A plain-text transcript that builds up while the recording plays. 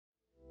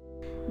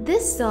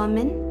This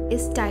sermon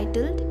is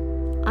titled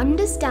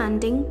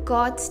Understanding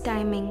God's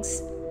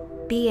Timings.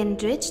 Be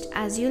enriched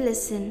as you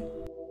listen.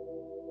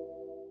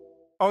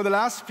 Over the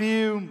last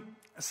few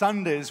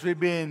Sundays, we've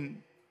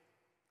been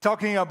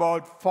talking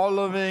about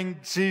following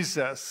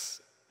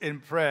Jesus in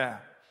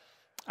prayer.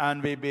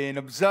 And we've been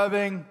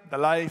observing the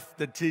life,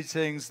 the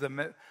teachings,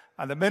 and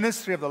the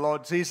ministry of the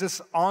Lord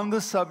Jesus on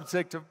the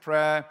subject of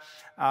prayer.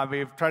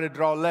 We've tried to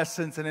draw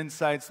lessons and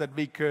insights that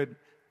we could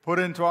put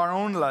into our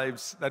own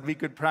lives, that we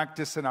could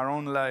practice in our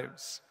own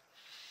lives.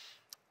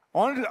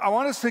 I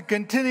want us to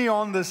continue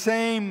on the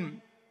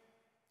same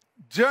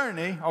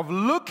journey of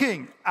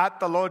looking at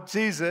the Lord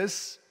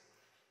Jesus,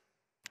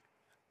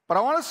 but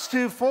I want us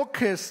to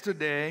focus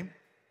today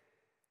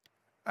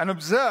and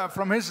observe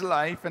from his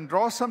life and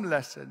draw some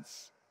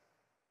lessons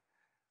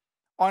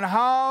on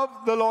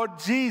how the Lord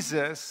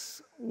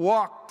Jesus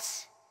walked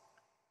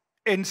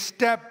in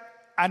step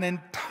and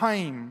in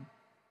time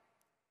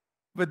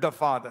with the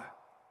Father.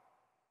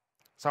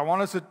 So I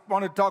want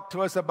to talk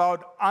to us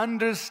about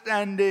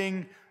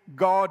understanding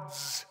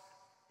God's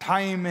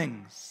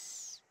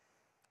timings.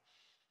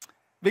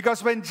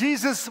 Because when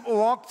Jesus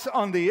walked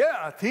on the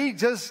earth, he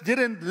just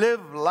didn't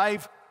live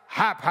life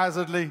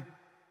haphazardly.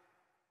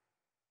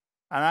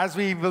 And as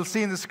we will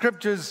see in the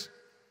scriptures,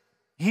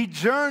 he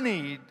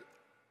journeyed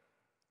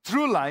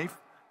through life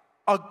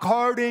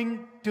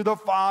according to the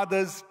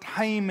Father's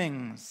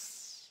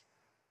timings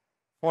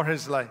for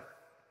his life.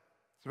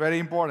 It's very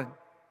important.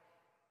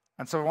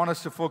 And so I want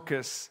us to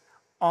focus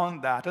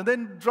on that and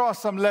then draw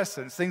some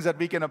lessons, things that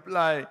we can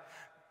apply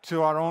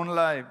to our own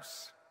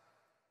lives.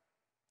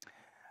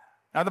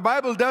 Now, the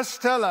Bible does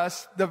tell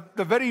us the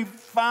very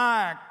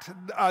fact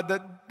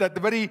that the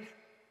very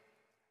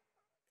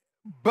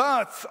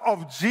birth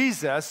of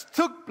Jesus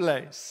took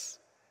place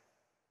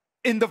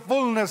in the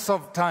fullness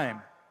of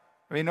time.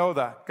 We know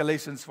that,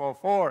 Galatians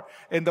 4:4.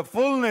 In the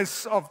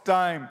fullness of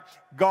time,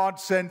 God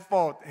sent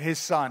forth his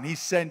Son. He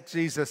sent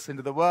Jesus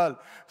into the world.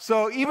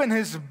 So even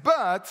his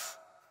birth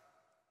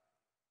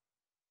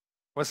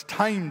was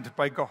timed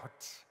by God.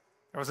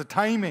 There was a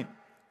timing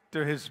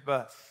to his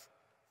birth.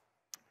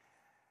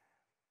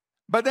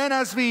 But then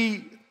as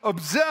we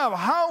observe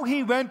how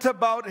he went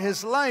about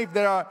his life,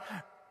 there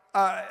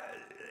are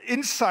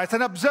insights,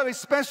 and observe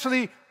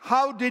especially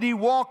how did he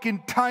walk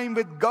in time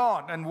with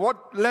God and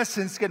what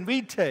lessons can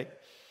we take.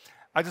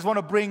 I just want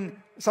to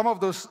bring some of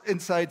those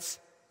insights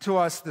to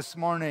us this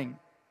morning.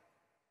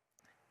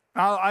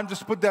 I'll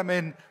just put them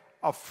in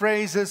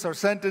phrases or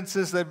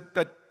sentences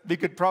that we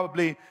could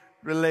probably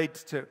relate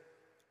to.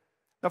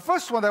 The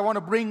first one I want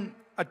to bring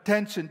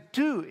attention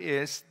to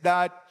is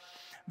that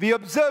we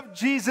observe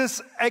Jesus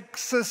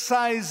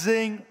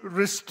exercising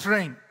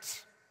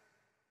restraint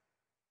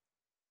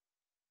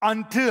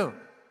until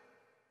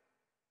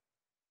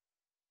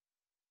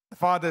the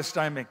Father's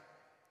timing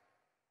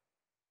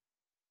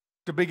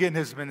to begin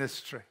his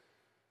ministry.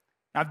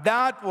 Now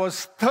that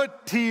was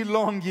 30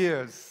 long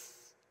years.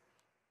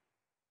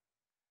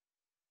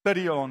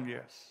 30 long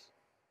years.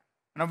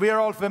 Now we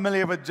are all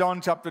familiar with John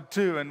chapter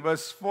 2 and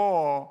verse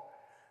 4,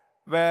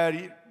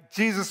 where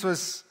Jesus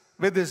was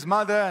with his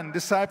mother and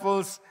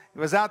disciples. He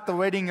was at the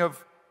wedding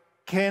of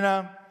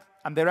Cana,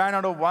 and they ran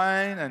out of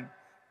wine, and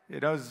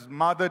his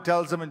mother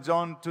tells him in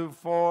John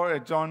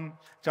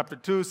chapter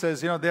 2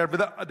 says,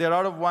 they're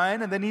out of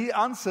wine. And then he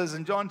answers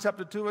in John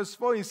chapter 2 verse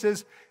 4, he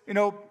says,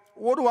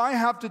 what do I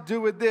have to do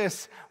with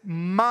this?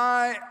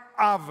 My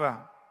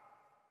hour,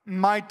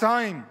 my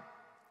time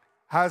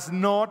has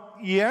not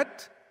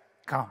yet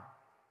come.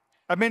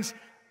 That means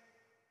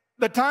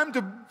the time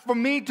for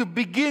me to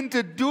begin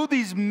to do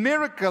these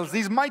miracles,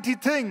 these mighty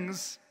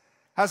things,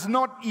 has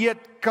not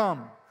yet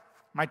come.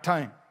 My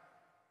time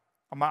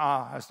or my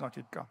hour has not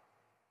yet come.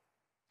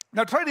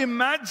 Now try to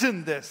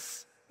imagine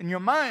this in your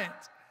mind.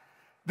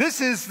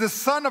 This is the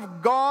Son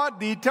of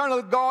God, the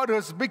eternal God who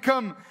has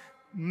become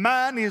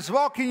man. He's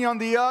walking on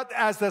the earth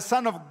as the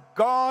Son of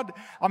God.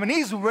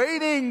 He's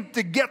waiting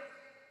to get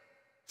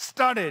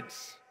started.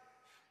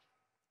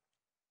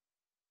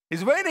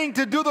 He's waiting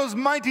to do those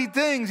mighty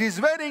things. He's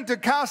waiting to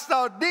cast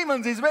out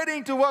demons. He's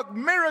waiting to work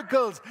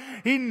miracles.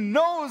 He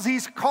knows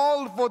he's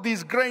called for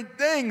these great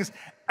things.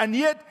 And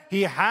yet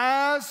he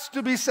has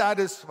to be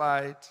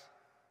satisfied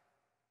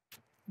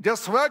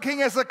just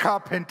working as a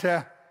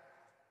carpenter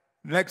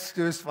next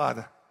to his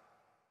Father.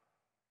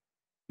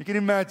 You can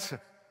imagine.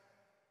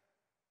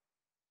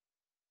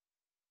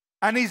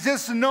 And he's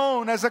just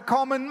known as a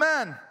common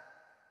man.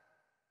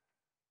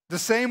 The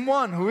same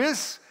one who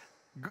is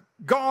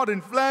God in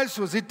flesh,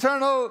 who's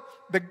eternal,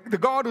 the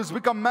God who's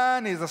become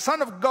man, he's the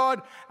Son of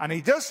God, and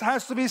he just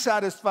has to be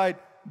satisfied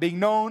being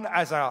known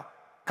as a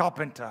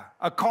carpenter,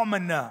 a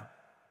commoner.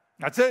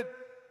 That's it.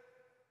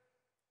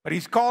 But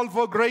he's called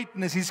for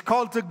greatness. He's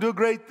called to do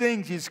great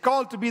things. He's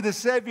called to be the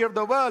Savior of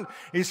the world.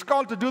 He's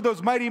called to do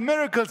those mighty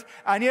miracles.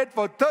 And yet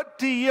for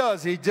 30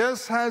 years, he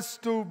just has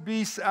to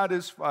be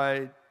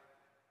satisfied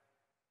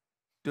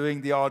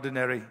doing the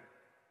ordinary.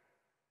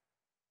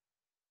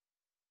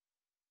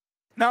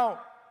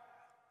 Now,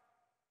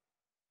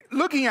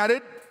 looking at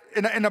it,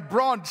 in a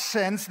broad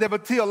sense, there were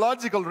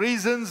theological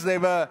reasons,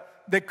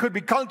 there could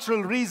be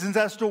cultural reasons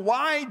as to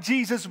why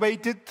Jesus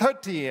waited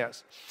 30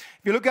 years.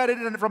 If you look at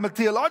it from a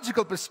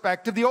theological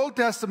perspective, the Old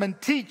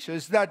Testament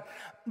teaches that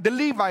the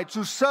Levites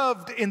who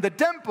served in the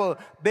temple,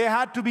 they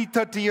had to be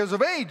 30 years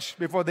of age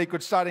before they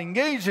could start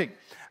engaging.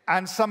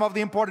 And some of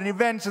the important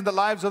events in the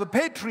lives of the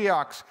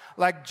patriarchs,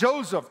 like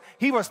Joseph,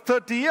 he was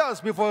 30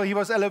 years before he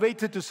was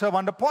elevated to serve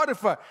under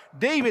Potiphar.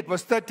 David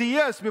was 30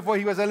 years before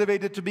he was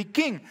elevated to be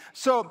king.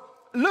 So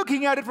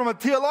looking at it from a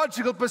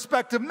theological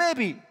perspective,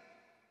 maybe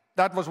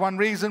that was one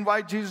reason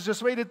why Jesus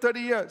just waited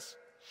 30 years.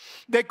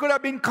 There could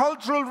have been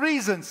cultural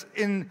reasons.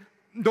 In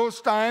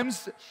those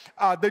times,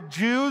 the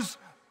Jews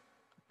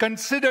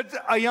considered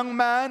a young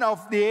man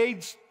of the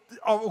age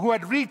who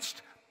had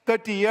reached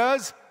 30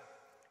 years,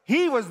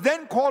 he was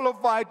then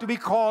qualified to be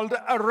called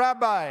a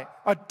rabbi,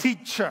 a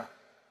teacher.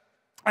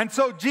 And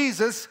so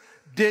Jesus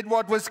did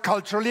what was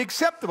culturally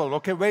acceptable.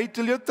 Okay, wait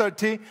till you're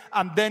 30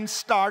 and then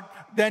start.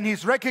 Then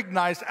he's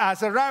recognized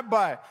as a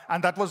rabbi.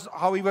 And that was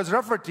how he was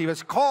referred to. He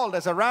was called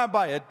as a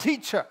rabbi, a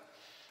teacher.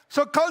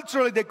 So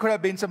culturally, there could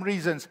have been some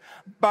reasons.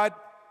 But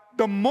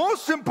the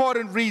most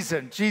important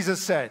reason,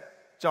 Jesus said,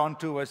 John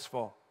 2 verse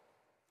 4,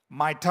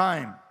 my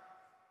time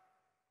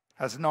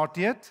has not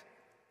yet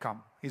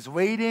come. He's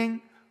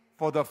waiting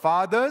for the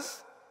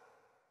Father's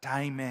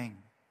timing.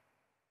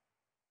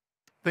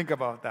 Think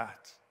about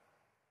that.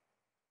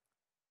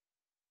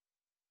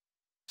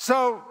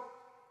 So,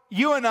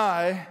 you and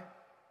I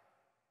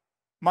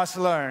must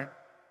learn.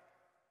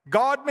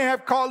 God may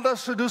have called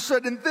us to do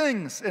certain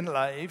things in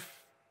life,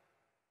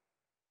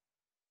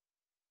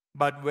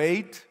 but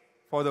wait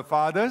for the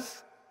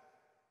Father's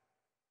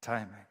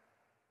timing.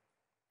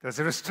 There's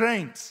a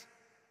restraint.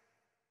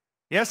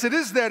 Yes, it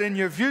is there in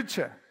your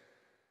future,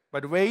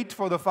 but wait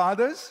for the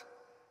Father's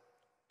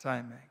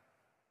timing.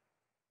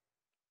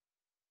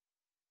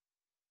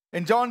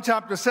 In John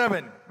chapter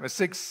 7, verse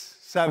 6,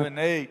 7,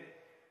 8,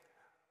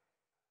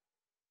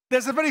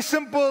 there's a very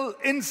simple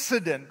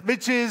incident,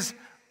 which is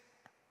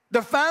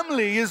the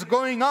family is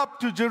going up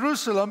to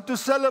Jerusalem to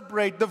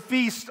celebrate the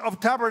Feast of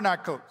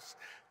Tabernacles.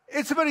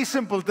 It's a very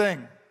simple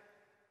thing.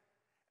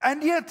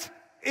 And yet,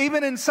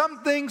 even in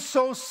something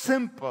so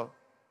simple,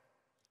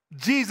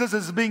 Jesus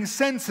is being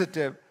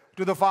sensitive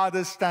to the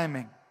Father's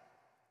timing.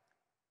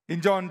 In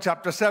John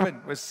chapter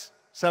 7, verse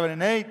 7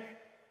 and 8,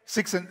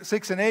 6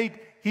 and 8,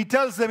 he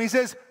tells them, he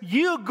says,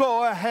 you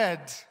go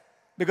ahead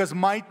because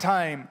my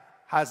time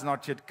has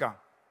not yet come.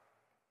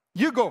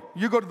 You go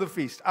to the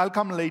feast. I'll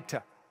come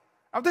later.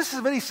 Now, this is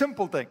a very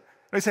simple thing.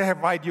 They say, hey,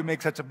 why do you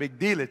make such a big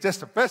deal? It's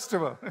just a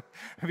festival.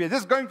 We are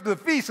just going to the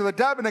feast of the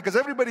tabernacles.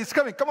 Everybody's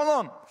coming. Come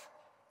along.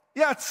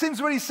 Yeah, it seems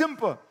very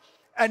simple.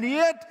 And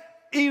yet,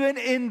 even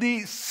in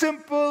the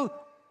simple,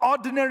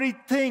 ordinary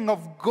thing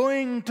of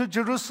going to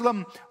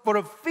Jerusalem for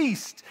a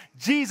feast,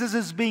 Jesus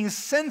is being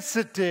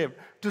sensitive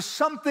to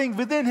something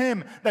within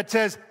him that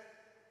says,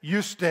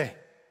 you stay.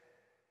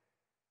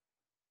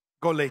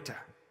 Go later.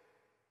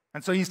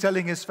 And so he's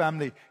telling his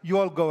family, you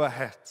all go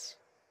ahead.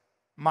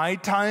 My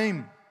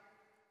time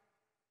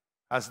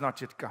has not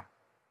yet come.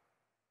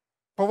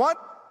 For what?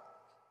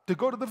 To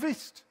go to the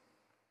feast.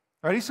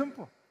 Very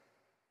simple.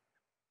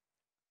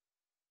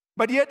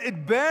 But yet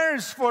it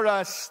bears for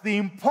us the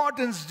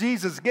importance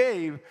Jesus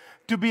gave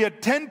to be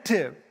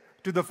attentive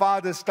to the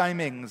Father's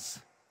timings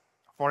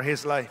for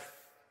his life.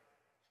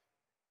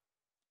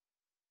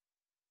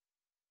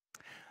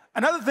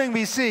 Another thing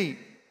we see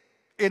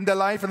in the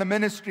life and the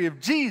ministry of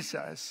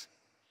Jesus,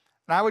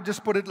 and I would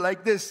just put it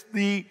like this,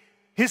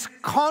 his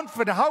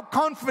confidence, how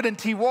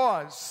confident he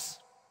was,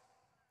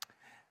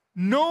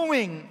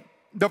 knowing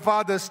the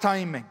Father's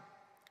timing,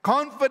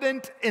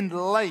 confident in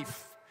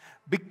life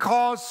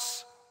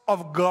because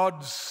of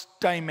God's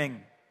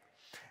timing.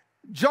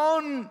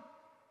 John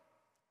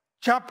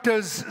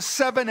chapters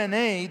 7 and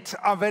 8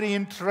 are very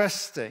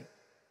interesting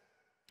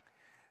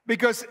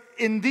because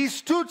in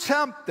these two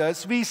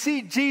chapters we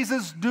see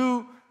Jesus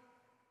do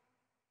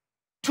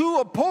two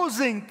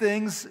opposing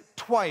things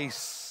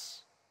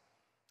twice.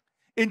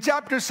 In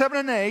chapter 7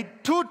 and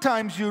 8, two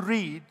times you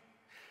read,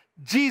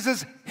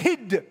 Jesus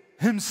hid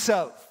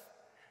himself.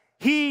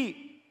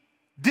 He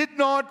did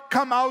not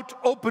come out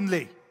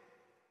openly.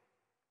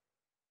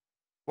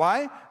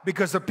 Why?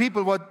 Because the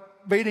people were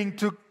waiting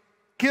to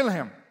kill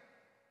him.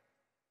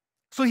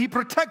 So he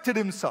protected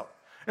himself.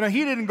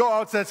 He didn't go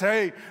out and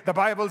say, hey, the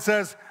Bible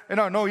says,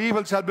 no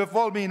evil shall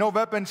befall me, no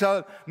weapon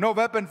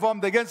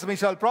formed against me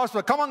shall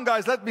prosper. Come on,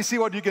 guys, let me see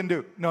what you can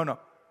do. No.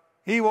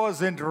 He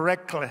wasn't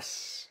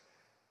reckless.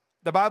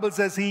 The Bible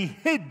says he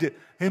hid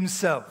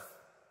himself.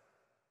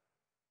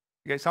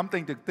 Okay,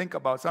 something to think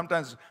about.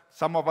 Sometimes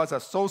some of us are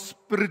so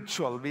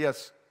spiritual, we are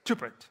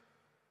stupid.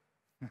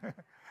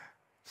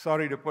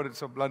 Sorry to put it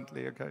so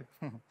bluntly, okay?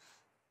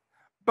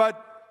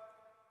 But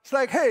it's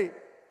like, hey,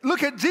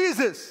 look at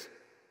Jesus.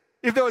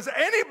 If there was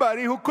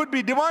anybody who could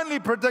be divinely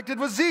protected,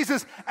 it was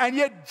Jesus. And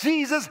yet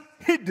Jesus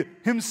hid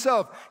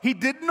himself. He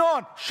did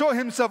not show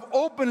himself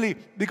openly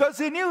because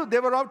he knew they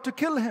were out to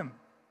kill him.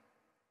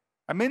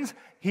 That means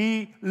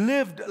he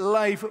lived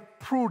life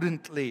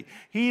prudently.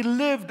 He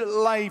lived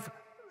life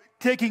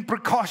taking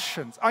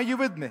precautions. Are you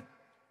with me?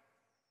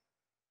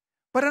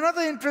 But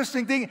another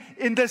interesting thing,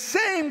 in the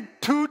same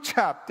 2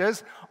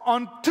 chapters,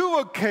 on 2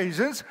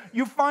 occasions,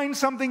 you find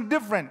something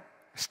different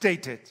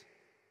stated.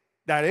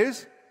 That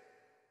is,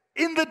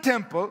 in the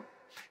temple,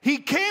 he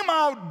came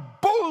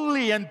out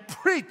boldly and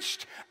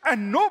preached,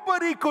 and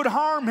nobody could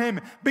harm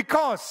him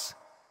because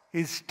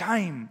his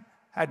time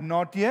had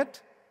not yet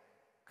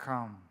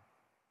come.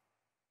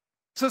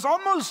 So it's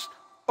almost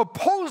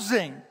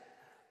opposing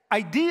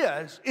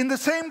ideas in the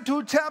same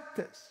 2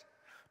 chapters.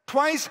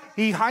 Twice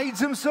he hides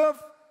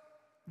himself,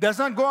 does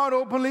not go out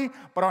openly,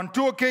 but on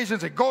 2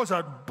 occasions he goes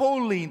out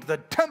boldly into the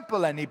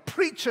temple and he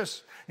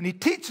preaches and he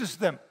teaches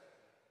them.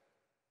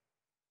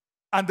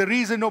 And the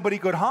reason nobody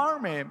could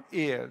harm him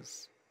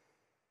is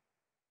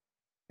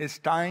his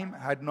time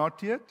had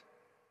not yet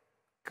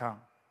come.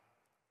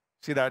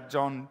 See that,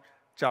 John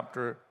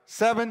chapter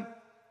 7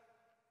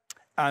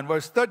 and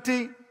verse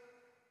 30.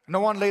 No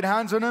one laid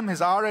hands on him.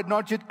 His hour had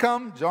not yet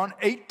come. John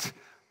 8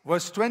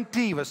 verse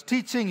 20. He was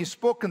teaching. He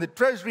spoke in the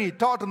treasury. He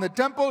taught in the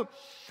temple.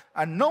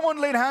 And no one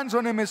laid hands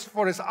on him,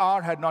 for his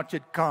hour had not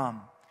yet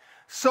come.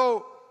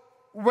 So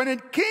when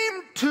it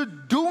came to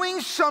doing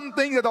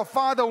something that the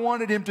Father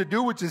wanted him to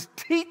do, which is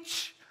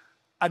teach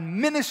and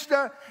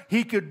minister,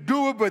 he could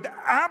do it with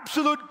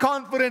absolute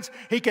confidence.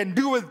 He can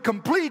do it with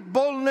complete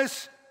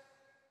boldness,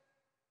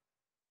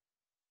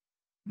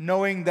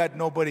 knowing that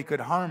nobody could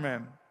harm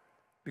him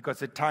because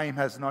the time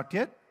has not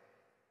yet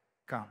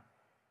come.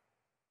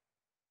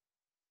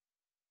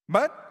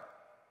 But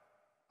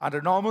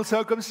under normal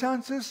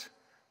circumstances,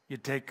 you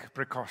take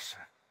precaution.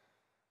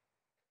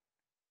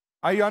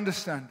 Are you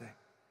understanding?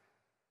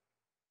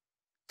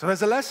 So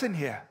there's a lesson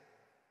here.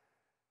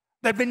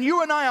 That when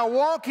you and I are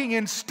walking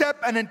in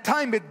step and in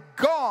time with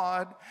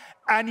God,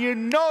 and you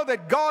know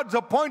that God's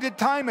appointed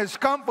time has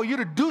come for you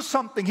to do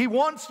something He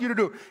wants you to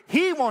do,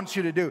 He wants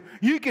you to do,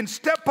 you can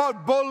step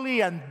out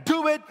boldly and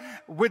do it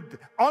with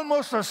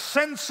almost a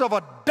sense of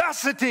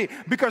audacity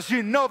because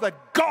you know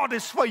that God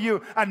is for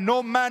you and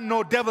no man,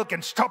 no devil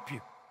can stop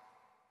you.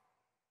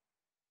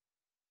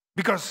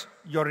 Because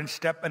you're in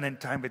step and in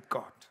time with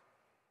God.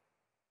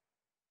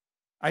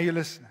 Are you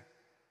listening?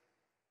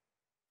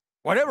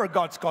 Whatever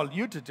God's called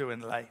you to do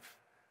in life,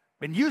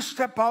 when you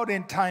step out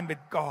in time with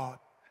God,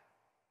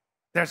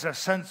 there's a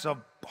sense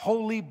of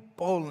holy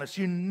boldness.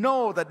 You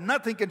know that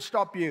nothing can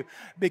stop you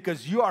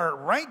because you are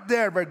right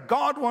there where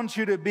God wants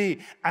you to be,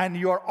 and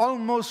you're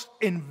almost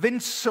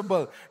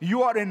invincible.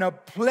 You are in a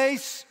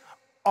place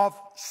of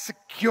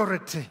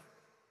security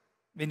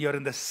when you're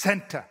in the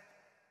center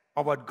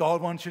of what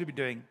God wants you to be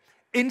doing.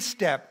 In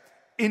step,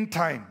 in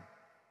time.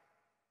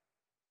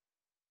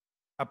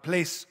 A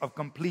place of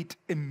complete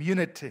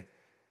immunity.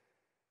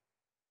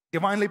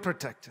 Divinely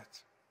protected.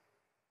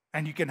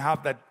 And you can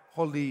have that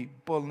holy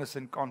boldness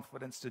and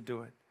confidence to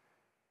do it.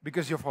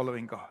 Because you're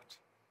following God.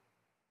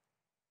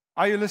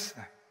 Are you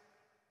listening?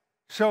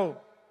 So,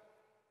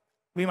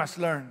 we must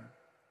learn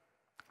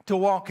to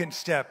walk in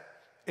step,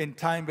 in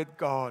time with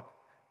God,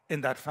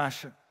 in that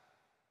fashion.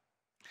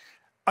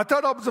 A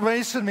third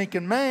observation we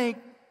can make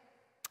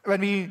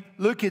when we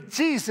look at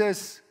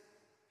Jesus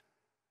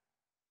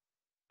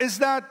is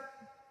that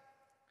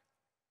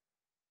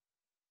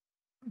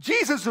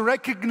Jesus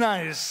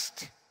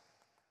recognized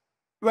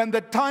when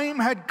the time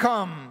had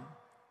come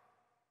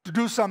to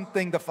do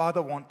something the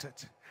Father wanted.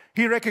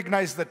 He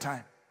recognized the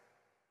time.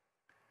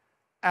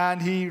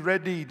 And He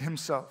readied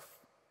Himself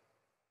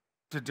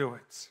to do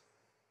it.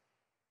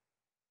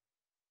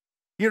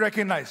 He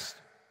recognized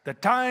the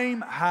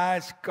time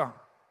has come.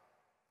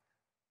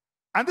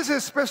 And this is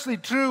especially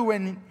true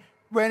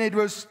when it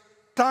was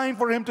time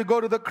for Him to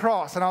go to the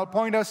cross. And I'll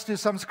point us to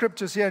some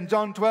scriptures here in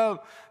John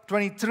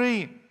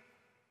 12:23.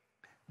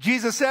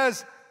 Jesus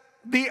says,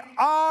 the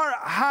hour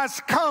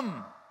has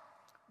come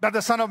that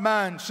the Son of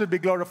Man should be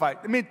glorified.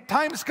 I mean,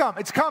 time's come.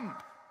 It's come.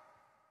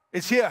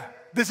 It's here.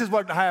 This is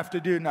what I have to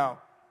do now.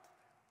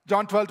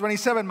 John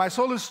 12:27, my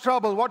soul is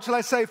troubled. What shall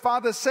I say?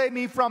 Father, save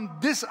me from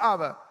this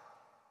hour.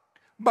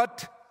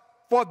 But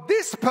for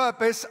this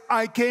purpose,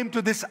 I came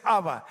to this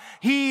hour.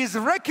 He is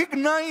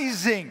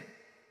recognizing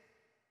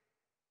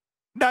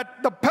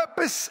that the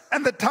purpose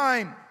and the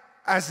time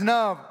has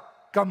now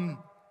come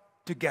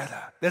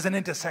together. There's an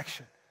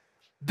intersection.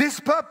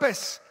 This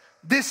purpose,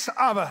 this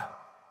hour,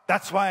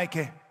 that's why I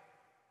came.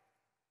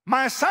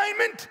 My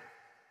assignment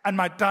and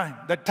my time.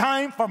 The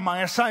time for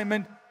my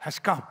assignment has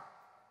come.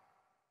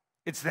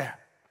 It's there.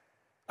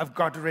 I've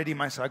got to ready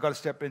myself. I've got to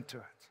step into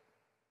it.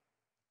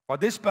 For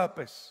this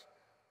purpose,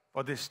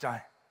 for this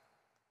time.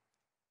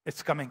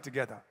 It's coming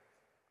together.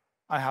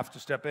 I have to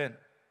step in.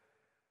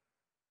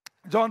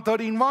 John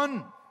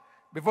 13:1,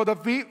 before the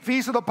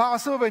feast of the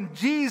Passover, when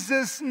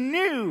Jesus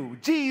knew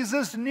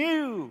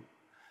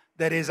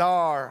that His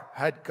hour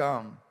had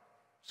come.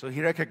 So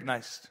He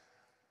recognized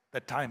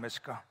that time has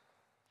come.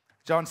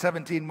 John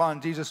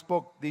 17:1, Jesus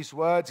spoke these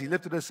words. He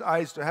lifted His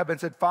eyes to heaven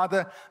and said,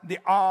 Father, the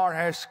hour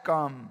has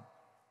come.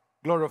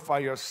 Glorify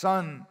your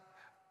Son,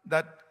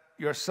 that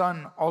your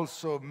Son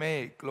also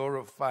may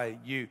glorify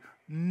you,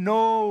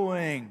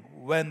 knowing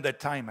when the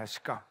time has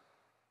come.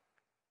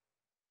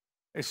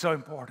 It's so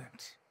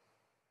important.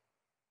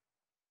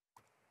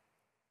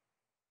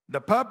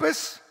 The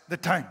purpose, the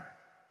time.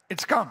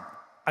 It's come.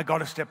 I got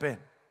to step in.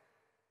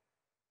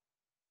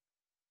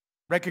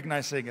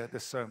 Recognizing it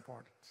is so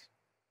important.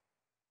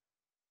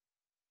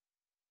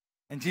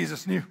 And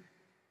Jesus knew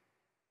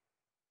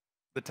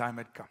the time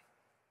had come.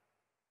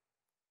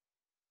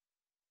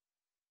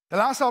 The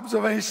last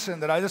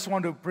observation that I just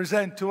want to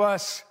present to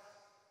us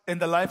in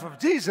the life of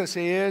Jesus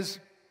is,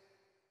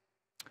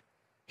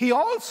 he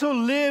also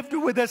lived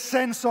with a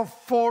sense of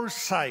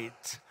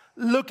foresight,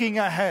 looking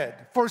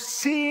ahead,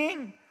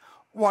 foreseeing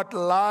what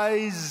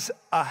lies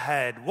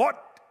ahead,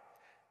 what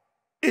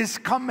is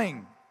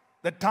coming.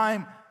 The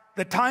time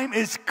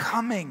is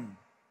coming.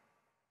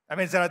 That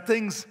means there are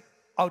things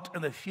out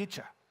in the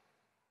future.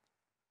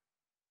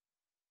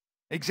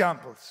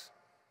 Examples.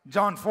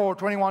 John 4,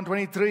 21,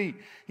 23.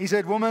 He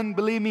said, woman,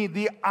 believe me,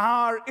 the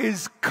hour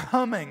is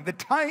coming. The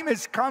time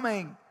is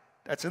coming.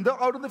 That's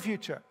out in the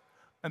future.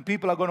 And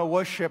people are going to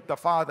worship the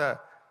Father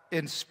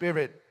in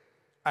spirit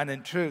and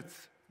in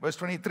truth. Verse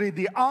 23,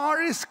 the hour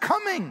is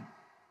coming.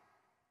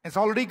 It's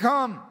already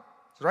come.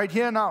 It's right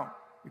here now.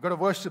 You've got to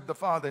worship the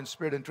Father in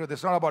spirit and truth.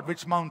 It's not about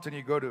which mountain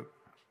you go to.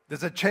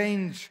 There's a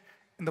change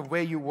in the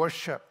way you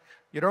worship.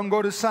 You don't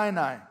go to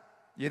Sinai.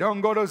 You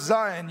don't go to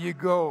Zion.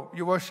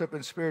 You worship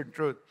in spirit and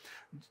truth.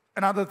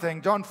 Another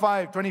thing, John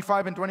 5,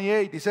 25 and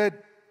 28, he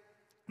said,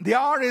 the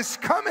hour is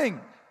coming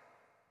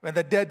when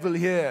the dead will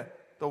hear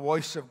the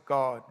voice of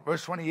God.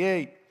 Verse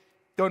 28,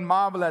 don't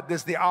marvel at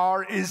this. The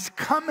hour is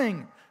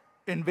coming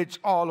in which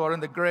all who are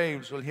in the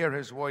graves will hear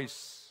his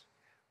voice.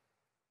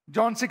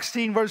 John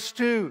 16, verse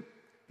 2,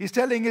 he's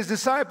telling his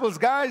disciples,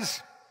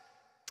 guys,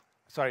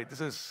 sorry,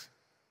 this is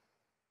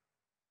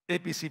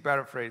APC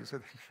paraphrase.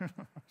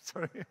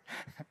 Sorry.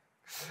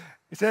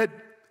 He said,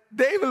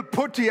 they will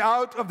put you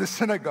out of the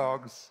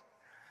synagogues.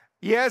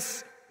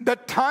 Yes, the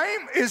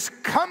time is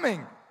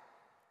coming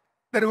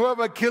that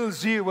whoever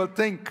kills you will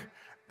think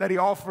that he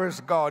offers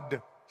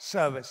God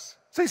service.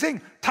 So he's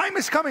saying, time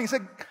is coming. He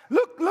said,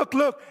 look.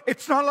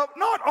 It's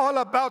not all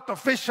about the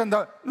fish and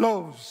the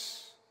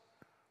loaves.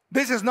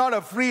 This is not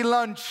a free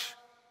lunch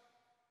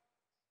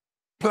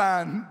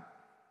plan.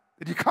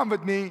 Did you come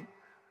with me?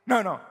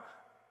 No.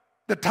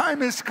 The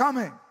time is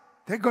coming.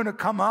 They're going to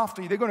come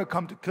after you. They're going to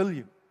come to kill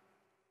you.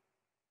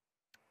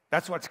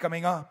 That's what's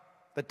coming up.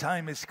 The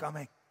time is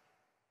coming.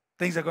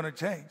 Things are going to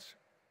change.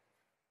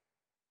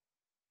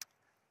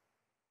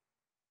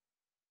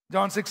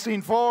 John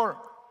 16:4.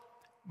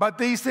 But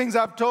these things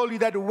I've told you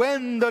that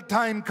when the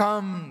time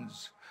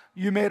comes,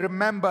 you may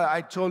remember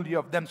I told you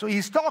of them. So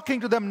he's talking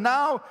to them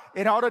now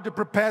in order to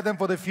prepare them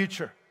for the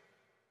future.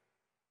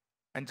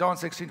 And John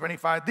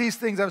 16:25. These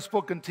things I've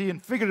spoken to you in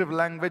figurative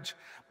language,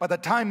 but the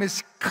time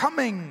is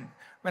coming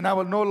when I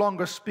will no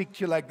longer speak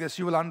to you like this.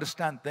 You will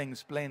understand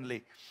things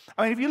plainly.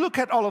 I mean, if you look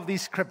at all of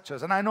these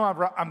scriptures, and I know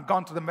I've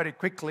gone to them very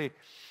quickly,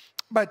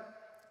 but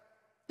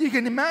you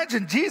can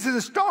imagine Jesus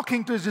is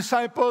talking to his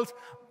disciples,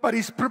 but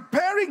he's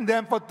preparing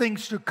them for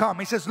things to come.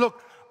 He says,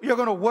 look, you're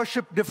going to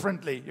worship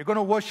differently. You're going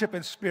to worship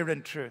in spirit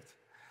and truth.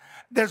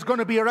 There's going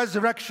to be a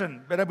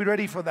resurrection. Better be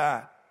ready for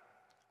that.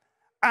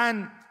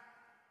 And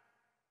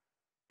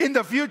in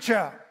the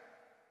future,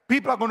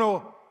 people are going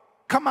to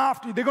come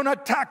after you. They're going to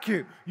attack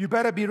you. You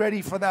better be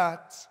ready for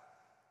that.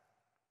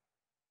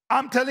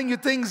 I'm telling you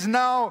things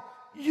now.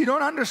 You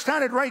don't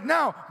understand it right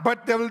now,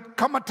 but there will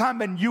come a time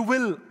when you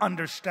will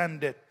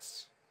understand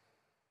it.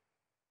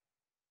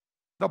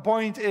 The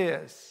point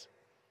is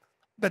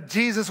that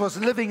Jesus was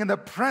living in the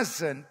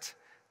present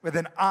with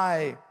an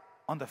eye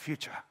on the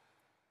future.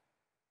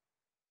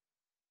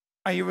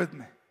 Are you with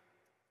me?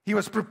 He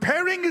was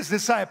preparing his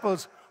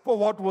disciples for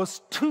what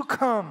was to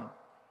come,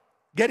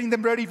 getting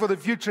them ready for the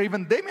future.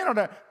 Even they may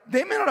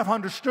not have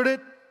understood it,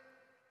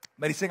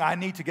 but he's saying, I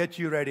need to get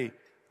you ready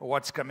for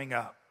what's coming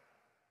up.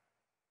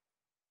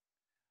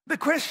 The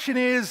question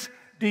is,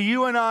 do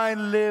you and I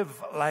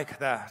live like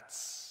that?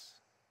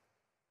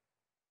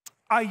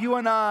 Are you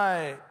and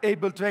I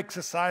able to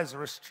exercise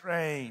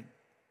restraint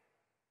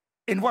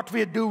in what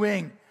we're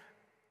doing?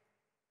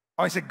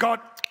 Or I say, God,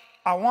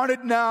 I want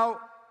it now,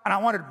 and I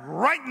want it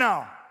right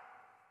now.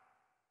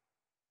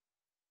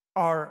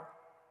 Or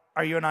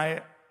are you and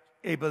I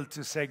able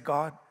to say,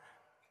 God,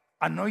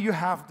 I know you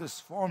have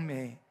this for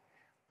me,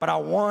 but I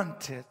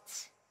want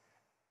it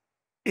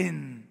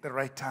in the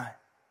right time.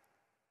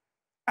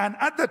 And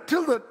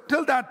till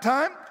that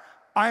time,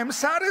 I am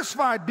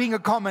satisfied being a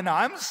commoner.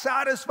 I'm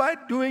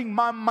satisfied doing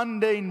my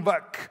mundane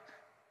work.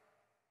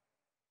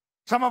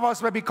 Some of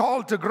us may be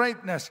called to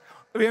greatness.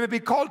 We may be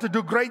called to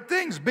do great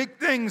things, big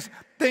things,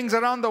 things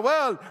around the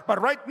world.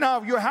 But right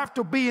now, you have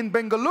to be in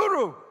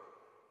Bengaluru,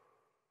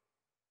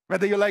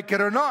 whether you like it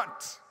or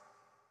not.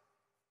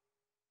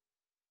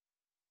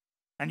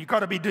 And you've got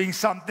to be doing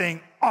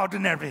something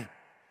ordinary,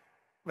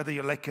 whether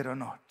you like it or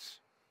not.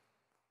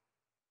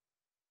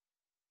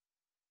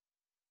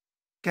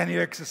 Can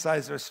you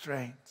exercise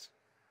restraint?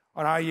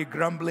 Or are you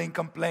grumbling,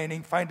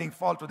 complaining, finding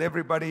fault with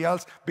everybody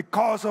else?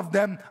 Because of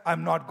them,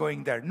 I'm not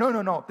going there. No,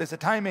 no, no. There's a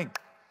timing.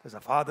 There's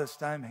a Father's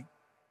timing.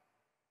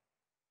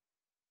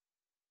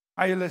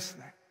 Are you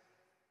listening?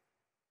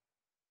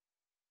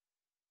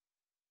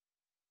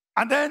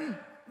 And then,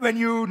 when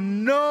you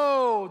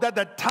know that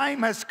the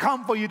time has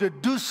come for you to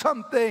do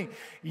something,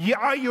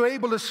 are you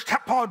able to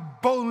step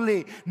out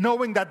boldly,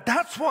 knowing that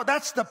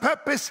that's the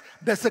purpose?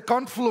 There's a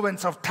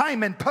confluence of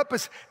time and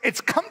purpose. It's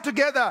come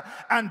together,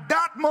 and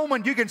that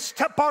moment you can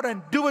step out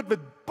and do it with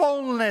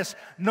boldness,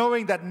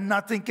 knowing that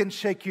nothing can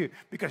shake you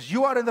because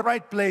you are in the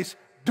right place,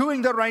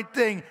 doing the right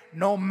thing.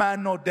 No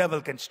man, no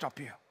devil can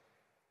stop you.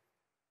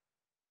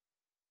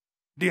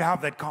 Do you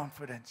have that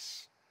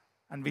confidence?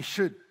 And we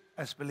should,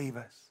 as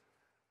believers,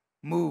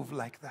 move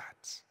like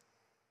that.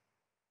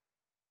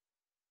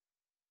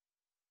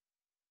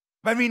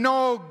 When we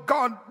know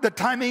God, the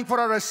timing for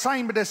our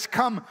assignment has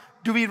come,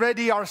 do we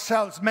ready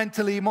ourselves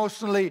mentally,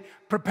 emotionally,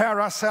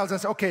 prepare ourselves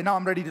and say, okay, now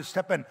I'm ready to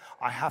step in.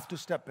 I have to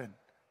step in.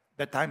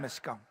 The time has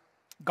come.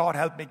 God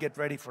help me get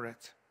ready for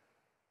it.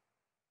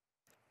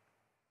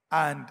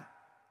 And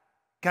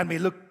can we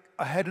look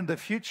ahead in the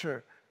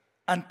future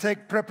and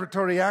take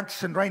preparatory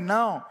action right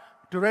now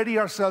to ready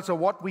ourselves for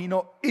what we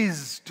know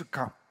is to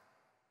come?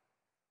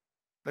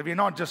 That we're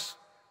not just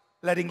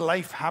letting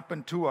life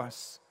happen to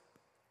us,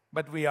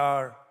 but we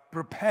are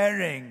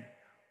preparing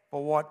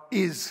for what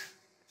is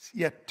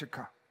yet to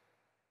come.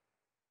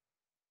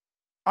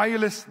 Are you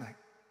listening?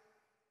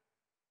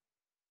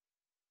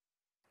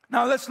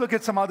 Now let's look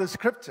at some other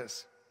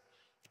scriptures.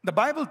 The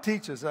Bible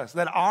teaches us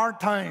that our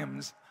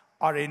times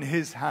are in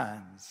His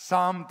hands.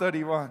 Psalm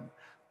 31,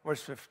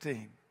 verse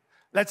 15.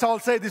 Let's all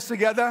say this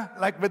together,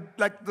 like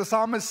the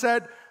psalmist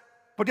said.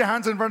 Put your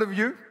hands in front of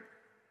you.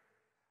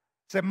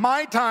 Say,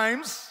 my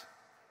times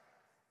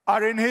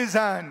are in His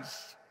hands.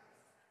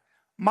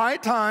 My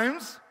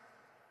times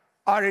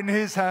are in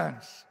His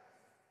hands.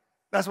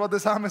 That's what the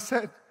psalmist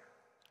said.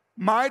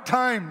 My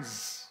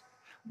times,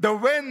 the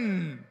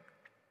when,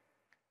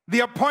 the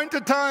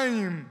appointed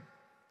time,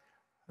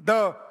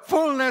 the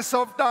fullness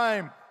of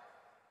time,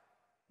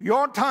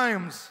 your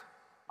times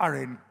are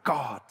in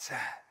God's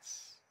hands.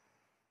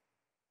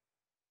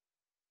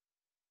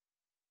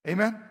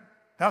 Amen?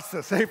 That's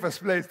the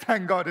safest place.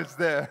 Thank God it's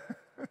there.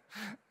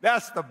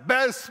 That's the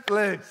best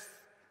place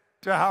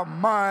to have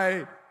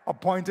my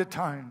appointed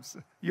times,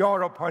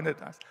 your appointed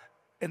times,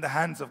 in the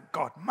hands of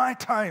God. My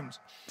times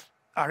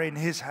are in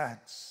His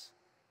hands.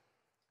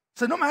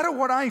 So no matter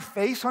what I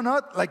face on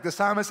earth, like the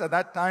psalmist at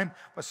that time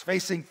was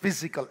facing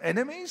physical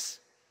enemies,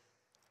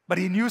 but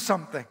he knew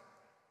something.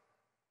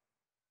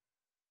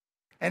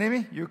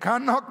 Enemy, you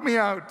can't knock me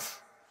out.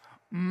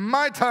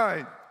 My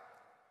time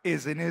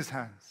is in His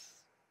hands.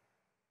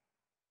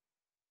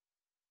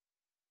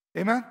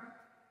 Amen?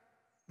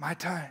 My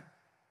time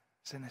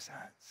is in His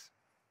hands.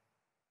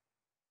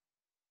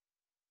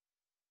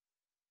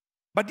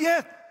 But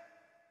yet,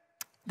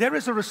 there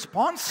is a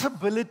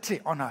responsibility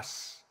on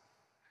us.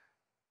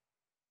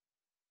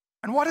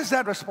 And what is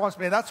that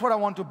responsibility? That's what I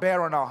want to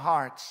bear on our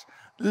hearts.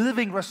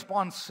 Living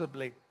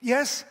responsibly.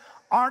 Yes,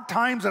 our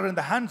times are in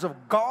the hands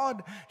of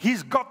God.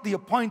 He's got the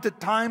appointed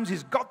times.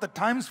 He's got the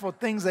times for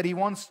things that He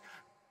wants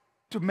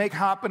to make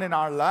happen in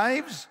our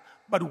lives.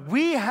 But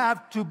we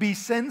have to be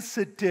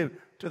sensitive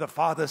to the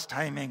Father's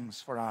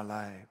timings for our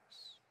lives.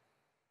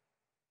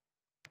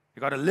 You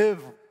got to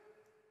live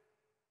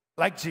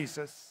like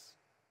Jesus,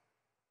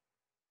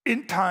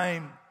 in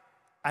time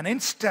and in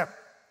step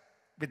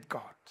with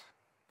God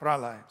for our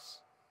lives.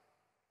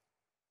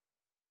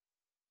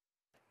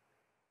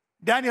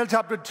 Daniel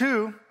chapter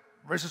 2,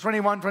 verses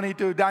 21,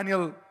 22,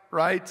 Daniel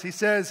writes, he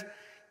says,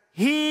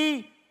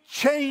 He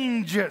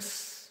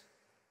changes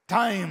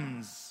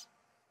times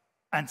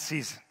and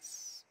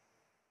seasons.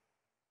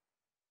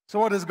 So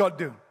what does God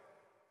do?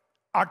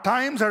 Our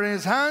times are in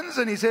His hands,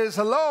 and He says,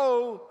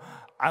 hello,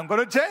 I'm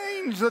going to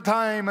change the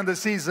time and the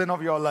season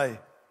of your life.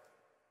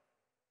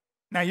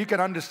 Now you can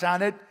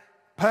understand it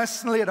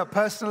personally, at a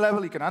personal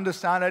level. You can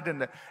understand it in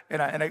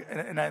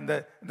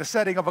the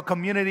setting of a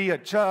community, a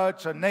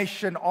church, a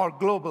nation, or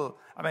global.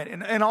 I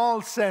mean, in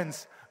all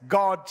sense,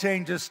 God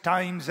changes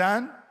times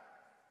and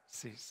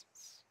seasons.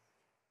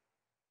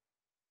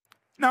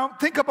 Now,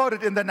 think about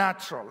it in the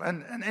natural.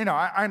 And you know,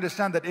 I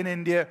understand that in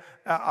India,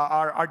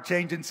 our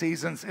change in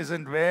seasons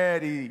isn't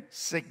very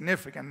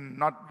significant,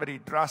 not very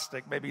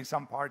drastic. Maybe in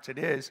some parts it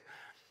is.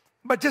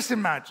 But just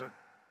imagine,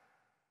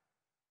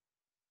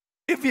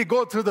 if we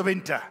go through the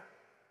winter,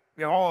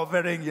 we are all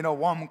wearing,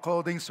 warm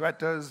clothing,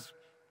 sweaters,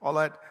 all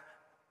that,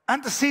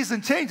 and the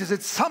season changes,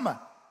 it's summer.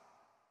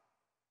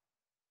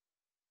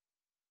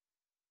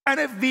 And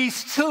if we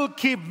still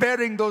keep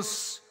wearing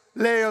those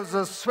layers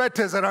of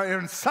sweaters that are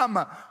in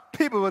summer,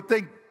 people would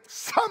think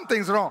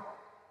something's wrong.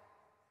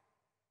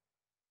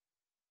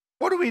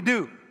 What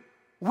do?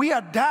 We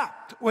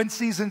adapt when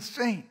seasons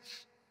change.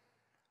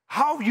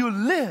 How you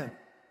live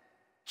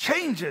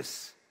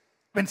changes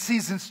when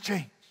seasons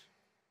change.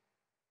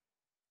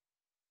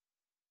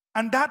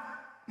 And that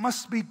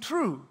must be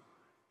true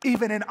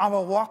even in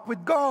our walk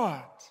with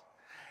God.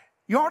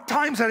 Your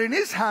times are in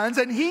His hands,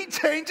 and He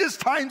changes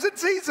times and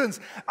seasons.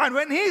 And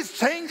when He's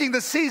changing the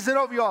season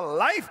of your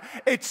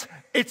life,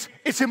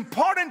 it's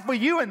important for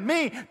you and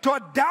me to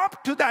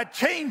adapt to that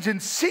change in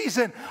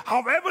season,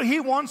 however He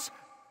wants,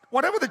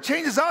 whatever the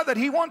changes are that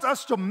He wants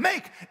us to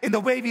make in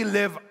the way we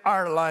live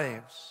our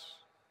lives.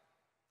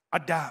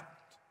 Adapt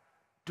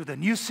to the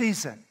new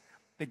season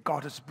that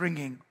God is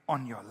bringing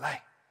on your life.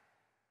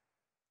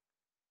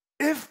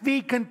 If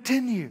we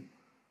continue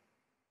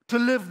to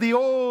live the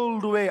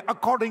old way,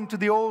 according to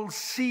the old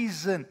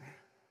season,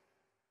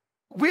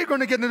 we're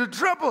going to get into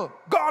trouble.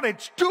 God,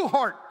 it's too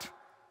hot.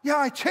 Yeah,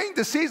 I changed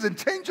the season.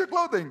 Change your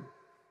clothing.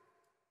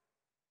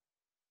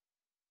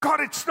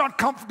 God, it's not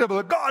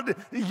comfortable. God,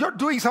 you're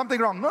doing something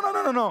wrong.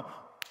 No.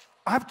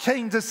 I've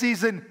changed the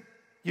season.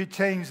 You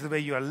changed the way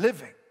you are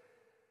living.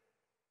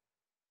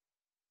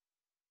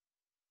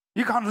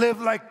 You can't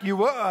live like you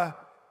were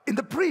in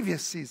the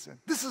previous season.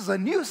 This is a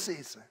new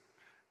season.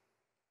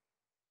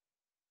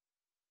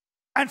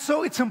 And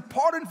so it's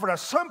important for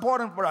us, so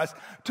important for us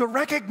to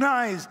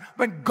recognize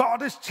when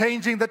God is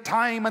changing the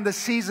time and the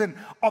season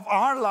of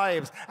our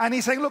lives. And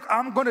He's saying, look,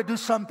 I'm going to do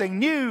something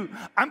new.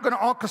 I'm going to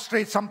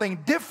orchestrate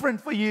something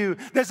different for you.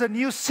 There's a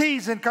new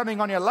season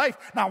coming on your life.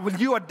 Now, will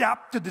you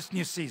adapt to this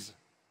new season?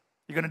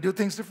 You're going to do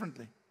things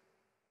differently.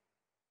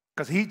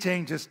 Because He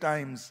changes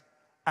times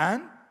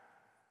and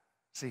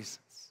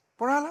seasons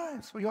for our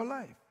lives, for your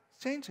life.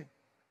 It's changing.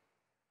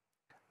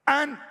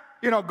 And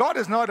God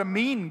is not a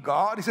mean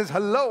God. He says,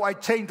 hello, I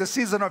changed the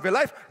season of your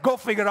life. Go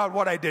figure out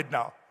what I did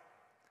now.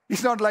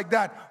 He's not like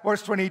that.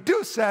 Verse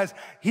 22 says,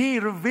 He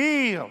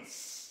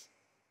reveals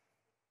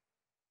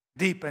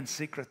deep and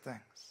secret things.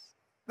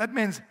 That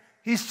means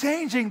He's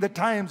changing the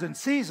times and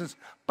seasons,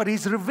 but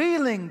He's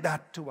revealing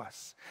that to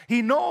us.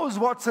 He knows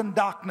what's in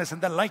darkness,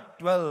 and the light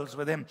dwells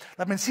with Him.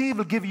 That means He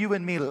will give you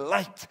and me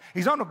light.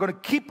 He's not going to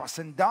keep us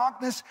in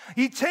darkness.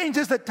 He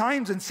changes the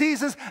times and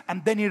seasons,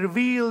 and then He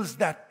reveals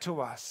that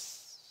to us.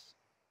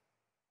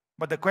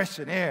 But the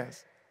question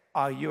is,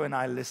 are you and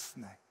I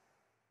listening?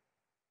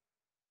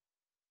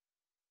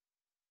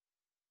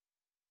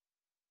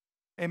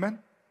 Amen?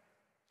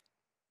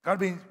 God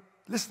being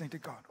listening to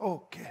God.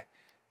 Okay.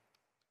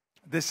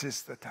 This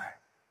is the time.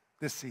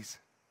 This season.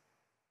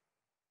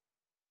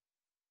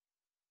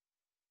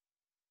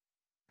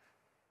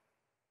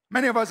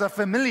 Many of us are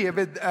familiar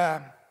with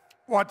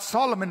what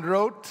Solomon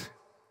wrote,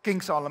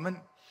 King Solomon,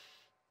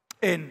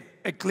 in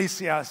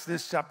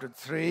Ecclesiastes chapter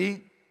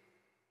 3.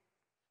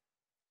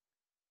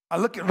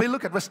 We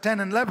look at verse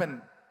 10 and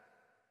 11.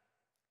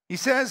 He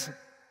says,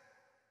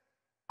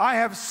 I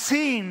have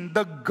seen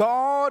the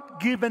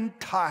God-given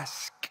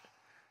task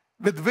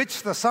with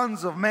which the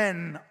sons of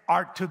men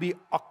are to be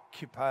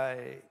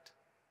occupied.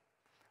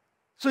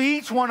 So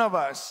each one of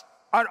us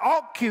are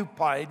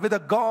occupied with a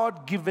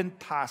God-given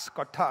task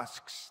or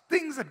tasks,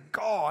 things that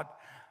God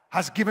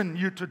has given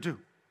you to do.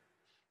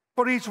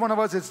 For each one of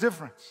us, it's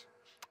different.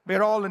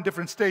 We're all in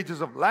different stages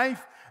of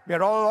life. We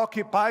are all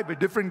occupied with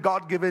different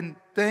God-given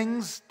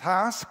things,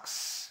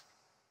 tasks.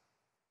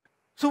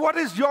 So what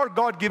is your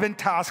God-given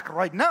task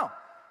right now?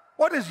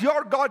 What is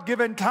your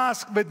God-given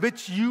task with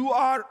which you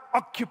are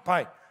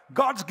occupied?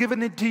 God's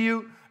given it to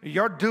you.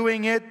 You're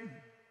doing it,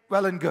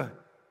 well and good.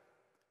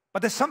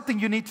 But there's something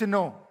you need to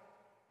know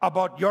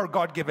about your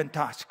God-given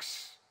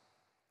tasks.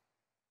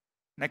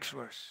 Next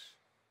verse,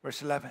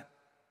 verse 11.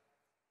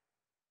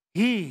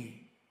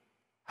 He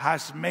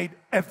has made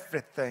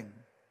everything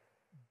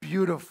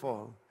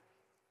beautiful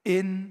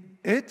in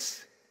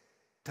its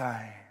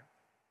time.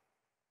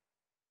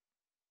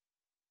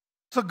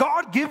 So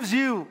God gives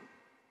you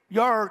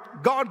your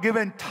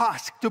God-given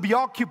task to be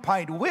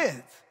occupied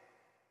with.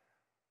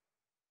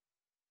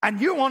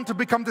 And you want to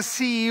become the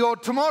CEO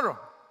tomorrow.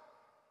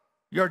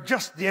 You're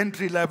just the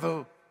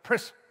entry-level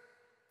person.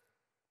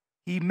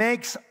 He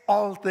makes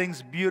all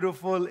things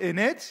beautiful in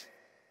it.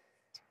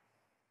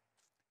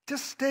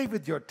 Just stay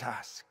with your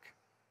task.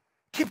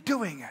 Keep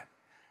doing it.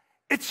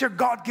 It's your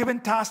God-given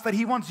task that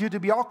He wants you to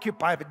be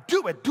occupied with.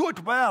 Do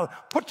it well.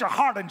 Put your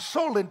heart and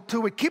soul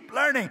into it. Keep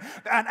learning.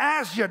 And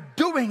as you're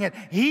doing it,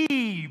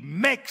 He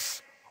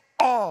makes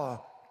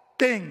all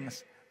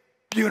things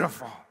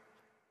beautiful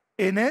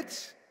in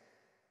its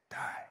time.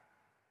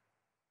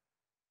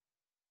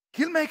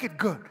 He'll make it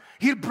good.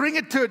 He'll bring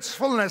it to its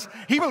fullness.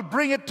 He will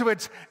bring it to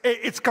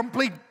its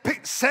complete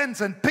sense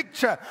and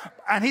picture.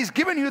 And He's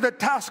given you the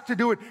task to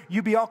do it.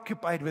 You be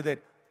occupied with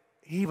it.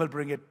 He will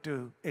bring it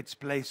to its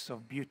place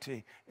of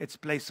beauty, its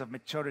place of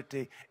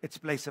maturity, its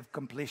place of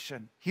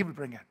completion. He will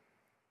bring it.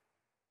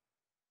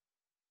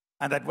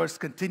 And that verse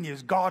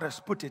continues, God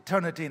has put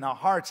eternity in our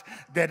hearts.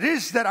 There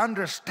is that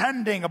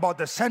understanding about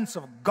the sense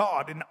of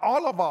God in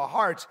all of our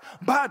hearts.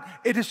 But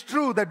it is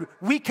true that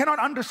we cannot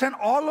understand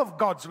all of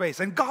God's ways.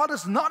 And God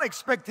is not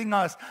expecting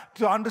us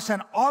to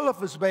understand all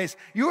of His ways.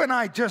 You and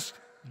I just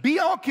be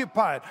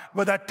occupied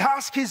with the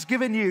task He's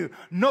given you,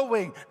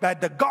 knowing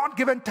that the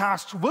God-given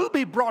task will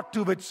be brought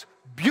to its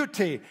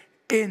beauty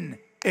in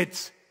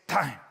its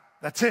time.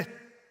 That's it.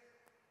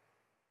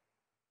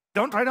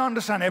 Don't try to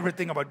understand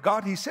everything about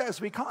God. He says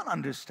we can't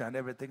understand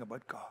everything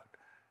about God.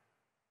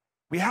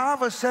 We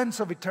have a sense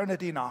of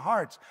eternity in our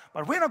hearts,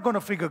 but we're not going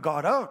to figure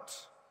God out.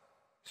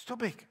 It's too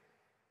big.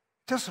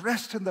 Just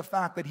rest in the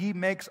fact that He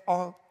makes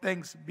all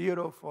things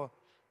beautiful.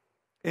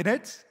 In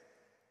it,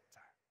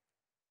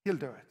 He'll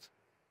do it.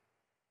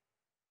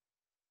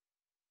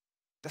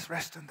 Just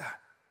rest in that.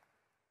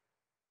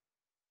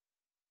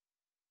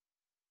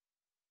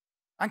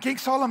 And King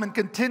Solomon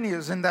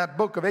continues in that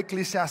book of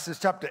Ecclesiastes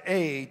chapter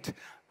 8,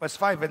 verse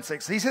 5 and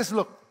 6. He says,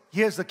 look,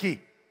 here's the key.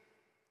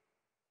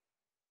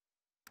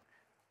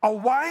 A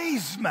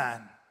wise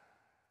man's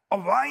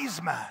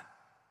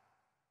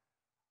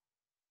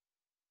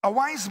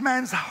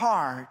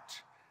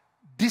heart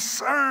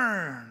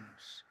discerns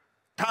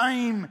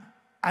time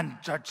and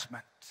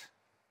judgment.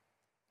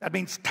 That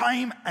means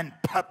time and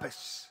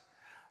purpose.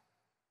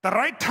 The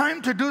right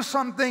time to do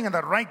something and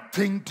the right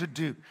thing to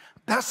do.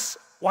 That's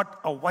what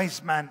a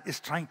wise man is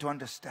trying to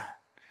understand.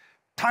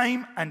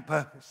 Time and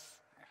purpose.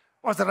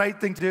 What's the right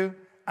thing to do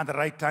and the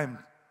right time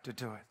to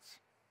do it?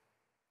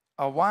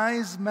 A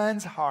wise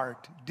man's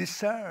heart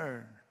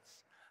discerns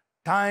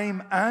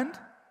time and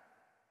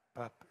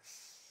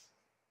purpose.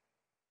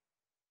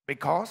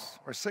 Because,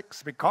 verse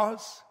 6,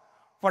 because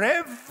for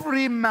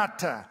every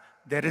matter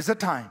there is a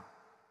time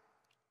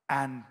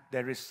and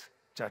there is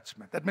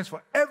judgment. That means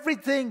for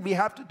everything we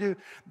have to do,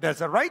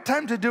 there's a right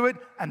time to do it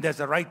and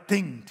there's a right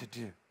thing to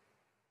do.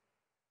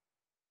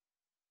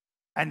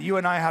 And you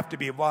and I have to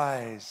be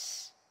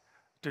wise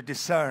to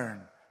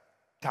discern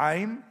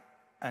time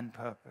and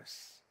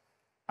purpose.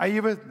 Are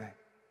you with me?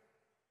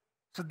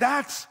 So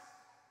that's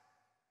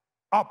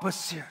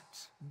opposite.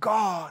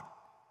 God,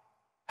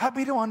 help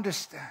me to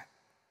understand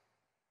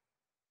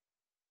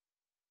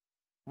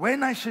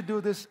when I should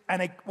do this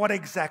and what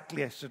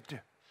exactly I should do.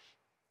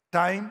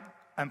 Time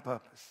and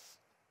purpose.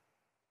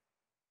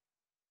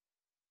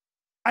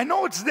 I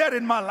know it's there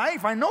in my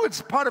life. I know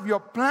it's part of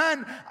your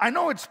plan. I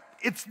know it's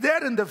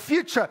there in the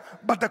future.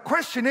 But the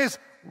question is,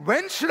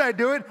 when should I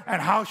do it and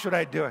how should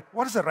I do it?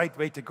 What is the right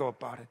way to go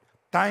about it?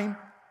 Time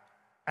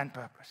and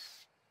purpose.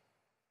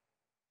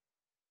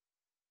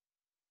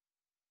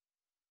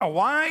 A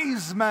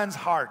wise man's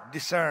heart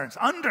discerns,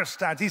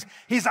 understands.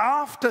 He's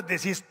after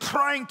this. He's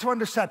trying to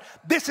understand.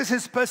 This is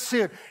his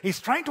pursuit. He's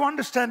trying to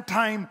understand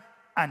time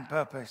and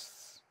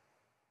purpose.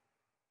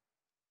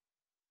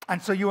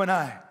 And so you and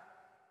I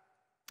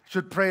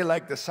should pray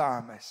like the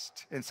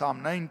psalmist in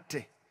Psalm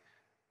 90.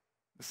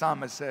 The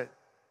psalmist said,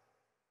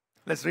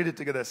 let's read it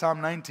together.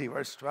 Psalm 90,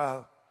 verse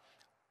 12.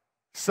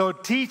 So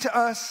teach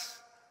us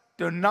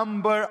to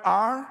number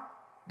our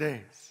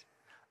days,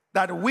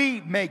 that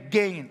we may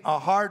gain a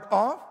heart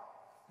of.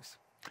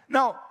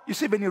 Now, you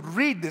see, when you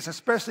read this,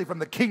 especially from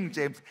the King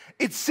James,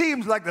 it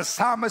seems like the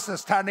psalmist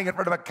is standing in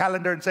front of a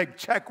calendar and saying,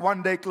 check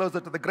one day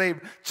closer to the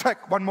grave,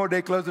 check one more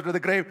day closer to the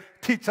grave,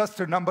 teach us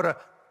to number.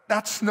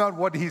 That's not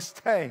what he's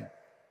saying.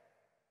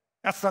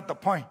 That's not the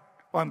point.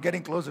 Oh, I'm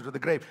getting closer to the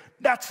grave.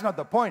 That's not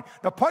the point.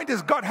 The point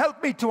is, God,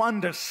 help me to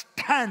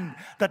understand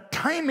the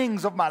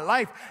timings of my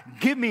life.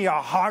 Give me a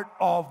heart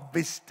of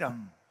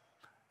wisdom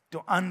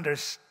to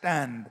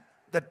understand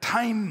the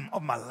time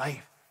of my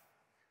life.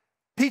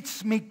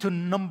 Teach me to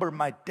number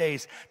my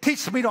days.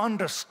 Teach me to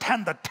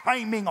understand the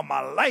timing of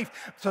my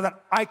life so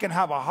that I can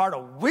have a heart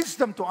of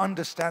wisdom to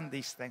understand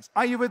these things.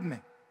 Are you with me?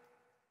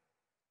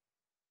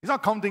 He's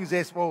not counting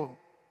days. Oh,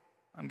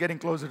 I'm getting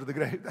closer to the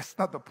grave. That's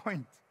not the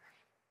point.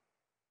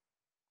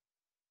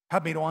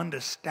 Help me to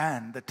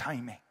understand the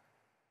timing.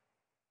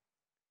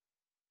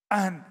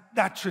 And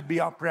that should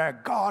be our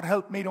prayer. God,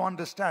 help me to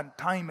understand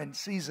time and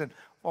season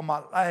for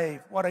my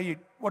life. What do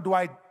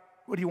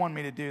you want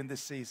me to do in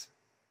this season?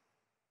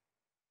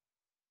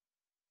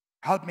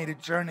 Help me to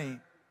journey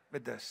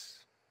with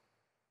this,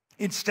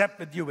 in step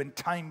with you, in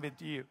time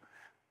with you.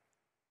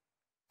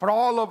 For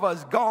all of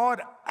us,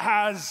 God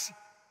has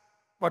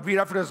what we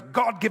refer to as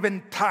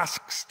God-given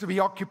tasks to be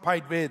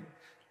occupied with.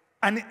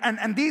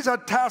 And these are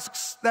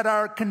tasks that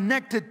are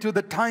connected to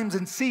the times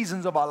and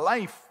seasons of our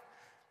life.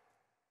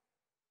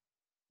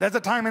 There's a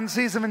time and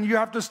season when you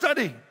have to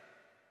study.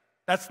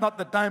 That's not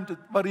the time to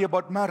worry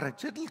about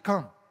marriage. It'll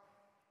come.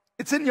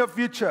 It's in your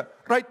future.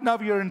 Right now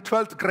you're in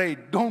 12th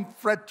grade. Don't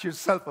fret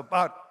yourself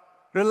about.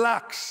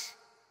 Relax.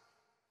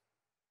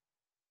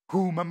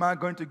 Whom am I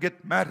going to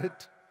get married?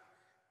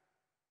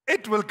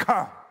 It will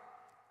come.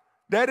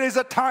 There is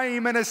a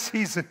time and a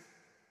season.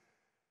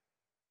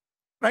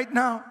 Right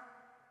now,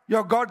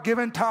 your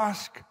God-given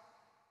task,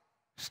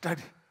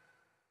 study.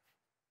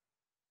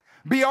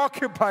 Be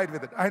occupied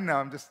with it. I know,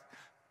 I'm just,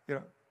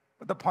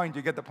 but the point,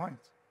 you get the point.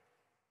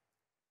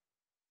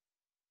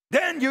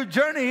 Then you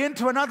journey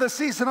into another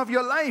season of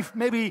your life.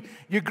 Maybe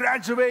you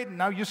graduate,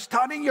 now you're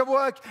starting your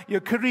work,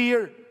 your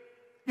career,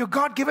 your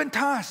God-given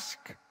task.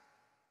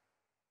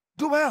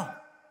 Do well.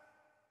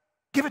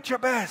 Give it your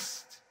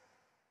best.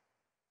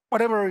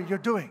 Whatever you're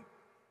doing,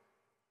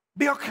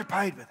 be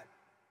occupied with it.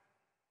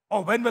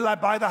 Oh, when will I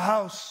buy the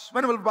house?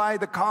 When will I buy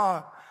the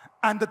car?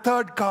 And the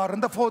third car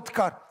and the fourth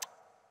car?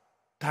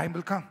 Time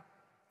will come.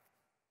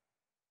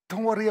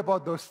 Don't worry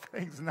about those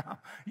things now.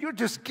 You're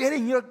just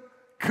getting your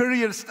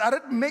career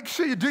started. Make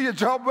sure you do your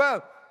job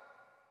well.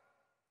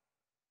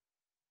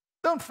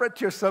 Don't fret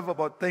yourself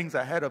about things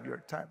ahead of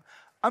your time.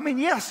 I mean,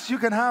 yes, you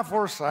can have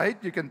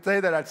foresight. You can say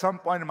that at some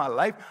point in my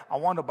life, I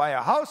want to buy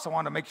a house. I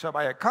want to make sure I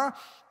buy a car.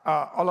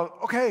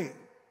 Okay.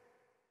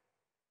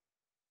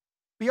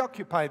 Be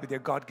occupied with your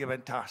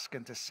God-given task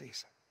in this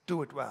season.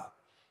 Do it well.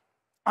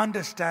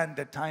 Understand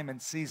the time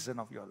and season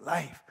of your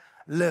life.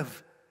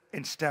 Live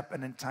in step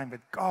and in time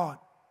with God.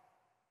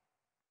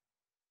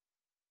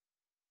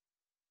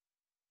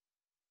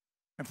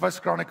 In 1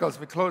 Chronicles,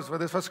 we close with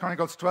this, 1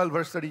 Chronicles 12,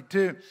 verse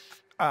 32.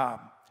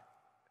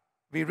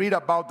 We read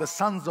about the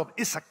sons of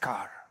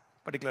Issachar,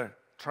 particular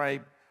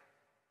tribe.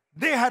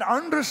 They had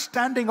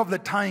understanding of the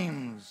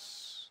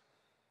times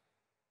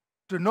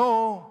to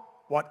know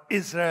what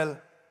Israel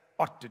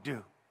ought to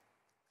do.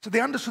 So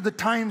they understood the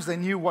times. They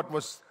knew what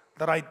was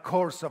the right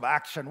course of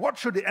action. What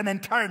should an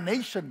entire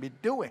nation be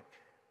doing?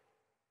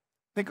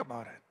 Think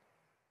about it.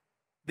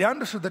 They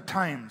understood the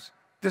times.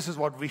 This is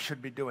what we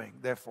should be doing,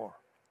 therefore.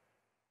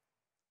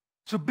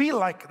 So be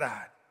like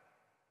that.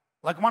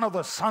 Like one of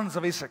the sons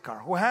of Issachar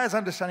who has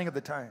understanding of the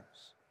times.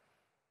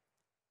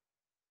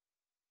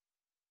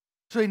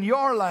 So in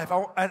your life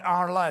and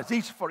our lives,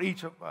 each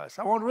of us,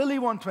 I really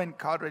want to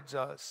encourage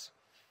us,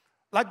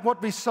 like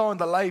what we saw in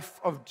the life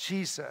of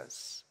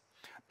Jesus,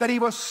 that he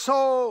was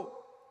so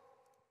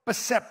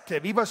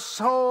perceptive, he was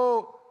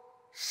so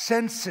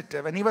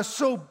sensitive, and he was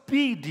so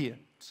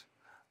obedient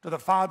to the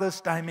Father's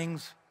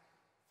timings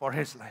for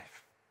his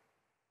life.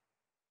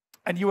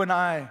 And you and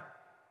I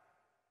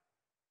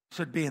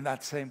should be in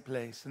that same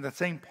place, in that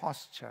same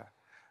posture,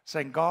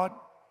 saying, God,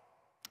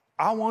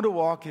 I want to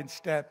walk in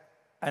step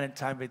and in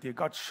time with you.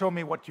 God, show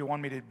me what you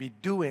want me to be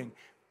doing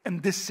in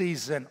this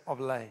season of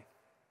life.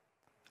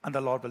 And the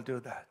Lord will do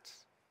that.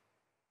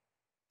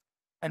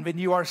 And when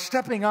you are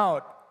stepping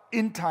out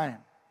in time,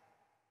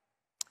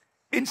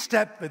 in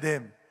step with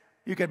him,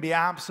 you can be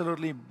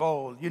absolutely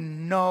bold. You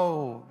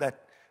know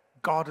that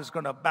God is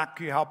going to back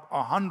you up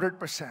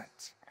 100%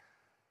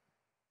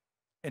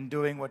 in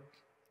doing what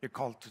you're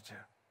called to do.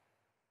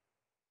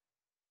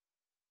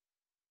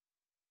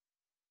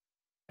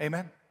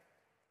 Amen.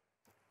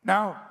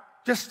 Now,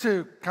 just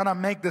to kind of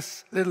make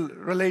this little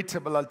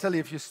relatable, I'll tell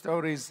you a few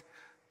stories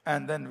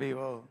and then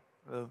we'll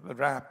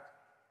wrap.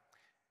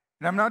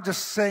 And I'm not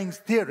just saying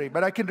theory,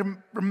 but I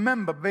can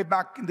remember way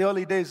back in the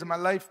early days of my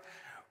life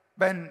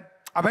when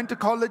I went to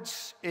college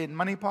in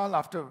Manipal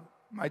after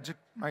my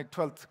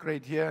 12th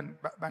grade year in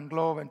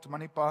Bangalore, went to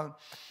Manipal.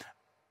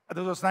 This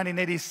was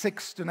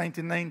 1986 to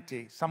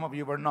 1990. Some of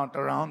you were not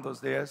around those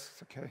days.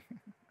 It's okay.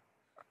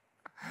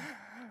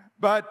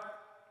 But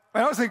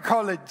when I was in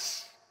college,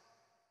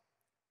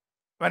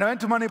 when I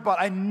went to Manipal,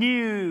 I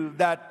knew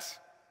that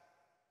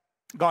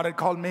God had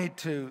called me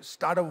to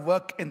start a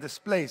work in this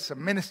place, a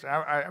ministry.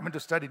 I went to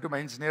study, do my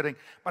engineering,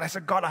 but I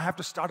said, God, I have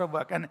to start a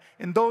work. And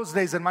in those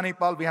days in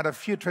Manipal, we had a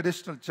few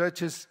traditional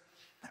churches.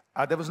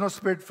 There was no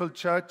spirit-filled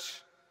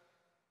church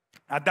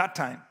at that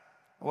time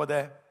over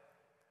there.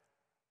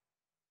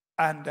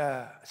 And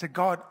I said,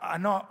 God, I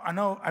know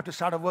I have to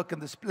start a work in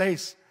this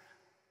place,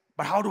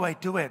 but how do I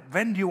do it?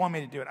 When do you want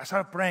me to do it? I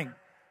started praying.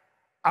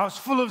 I was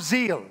full of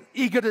zeal,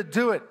 eager to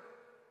do it.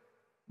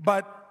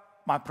 But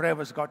my prayer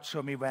was, God,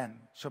 show me when,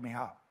 show me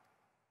how.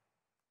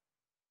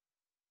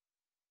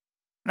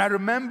 And I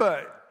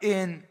remember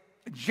in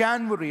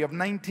January of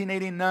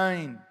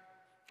 1989,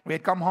 we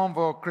had come home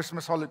for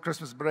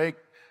Christmas break,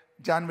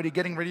 January,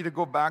 getting ready to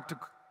go back to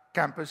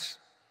campus.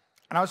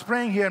 And I was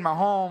praying here in my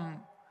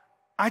home.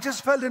 I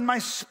just felt in my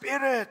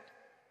spirit,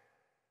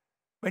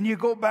 when you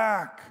go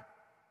back,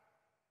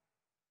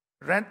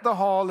 rent the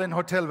hall in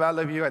Hotel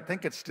Valley View, I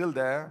think it's still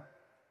there,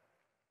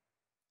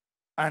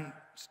 and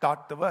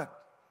start the work.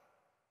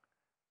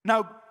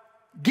 Now,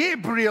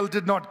 Gabriel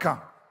did not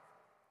come.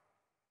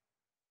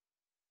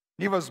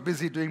 He was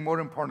busy doing more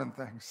important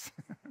things.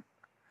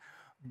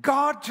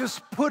 God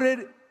just put it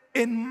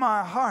in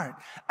my heart.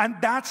 And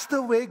that's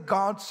the way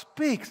God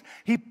speaks.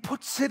 He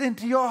puts it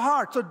into your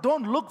heart. So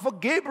don't look for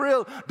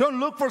Gabriel. Don't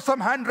look for some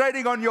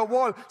handwriting on your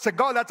wall. Say,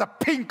 God, that's a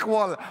pink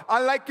wall. I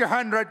like your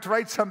handwriting.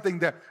 Write something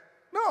there.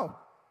 No.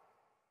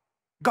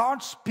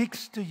 God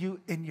speaks to you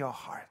in your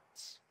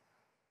hearts.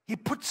 He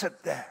puts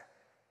it there.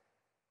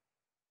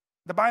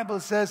 The Bible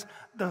says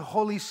the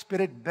Holy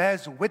Spirit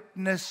bears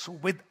witness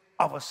with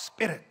our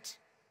spirit.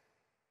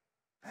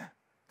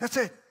 That's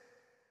it.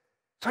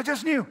 So I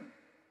just knew.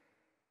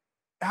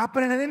 It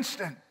happened in an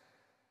instant.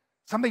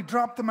 Something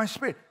dropped in my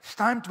spirit. It's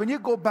time to, when you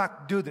go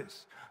back, do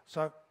this.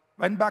 So I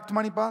went back to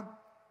Manipal,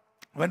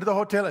 went to the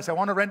hotel. I said, I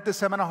want to rent this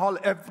seminar hall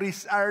every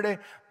Saturday.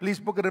 Please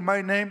book it in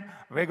my name.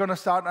 We're going to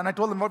start. And I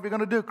told them what we're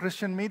going to do.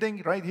 Christian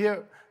meeting right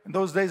here. In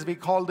those days, we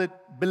called it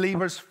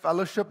Believers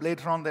Fellowship.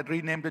 Later on, they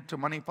renamed it to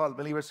Manipal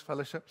Believers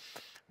Fellowship.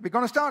 We're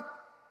going to start.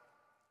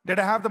 Did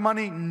I have the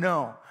money?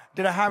 No.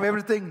 Did I have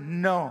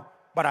everything? No.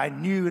 But I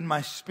knew in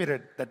my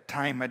spirit that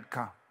time had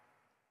come.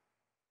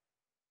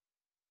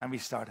 And we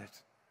started.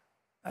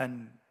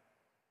 And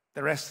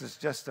the rest is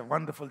just a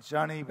wonderful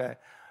journey where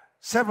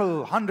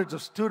several hundreds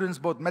of students,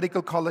 both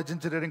medical college,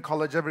 engineering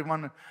college,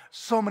 everyone,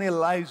 so many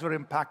lives were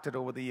impacted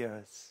over the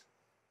years.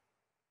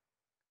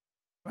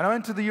 When I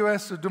went to the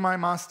US to do my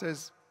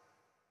master's,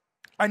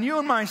 I knew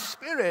in my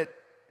spirit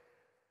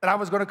that I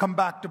was going to come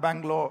back to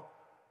Bangalore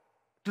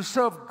to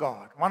serve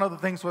God. One of the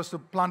things was to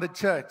plant a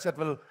church that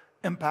will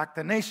impact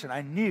the nation.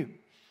 I knew.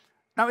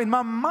 Now, in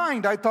my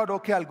mind, I thought,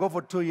 okay, I'll go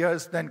for 2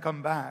 years, then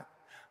come back.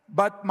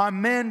 But my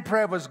main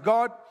prayer was,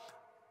 God,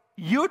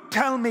 you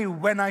tell me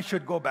when I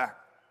should go back.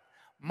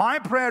 My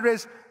prayer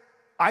is,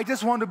 I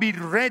just want to be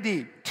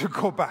ready to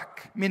go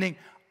back. Meaning,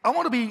 I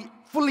want to be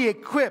fully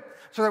equipped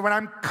so that when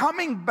I'm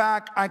coming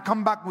back, I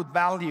come back with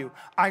value.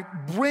 I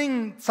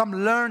bring some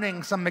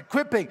learning, some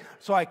equipping,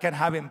 so I can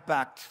have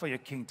impact for your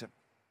kingdom.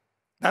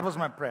 That was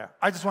my prayer.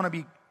 I just want to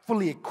be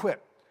fully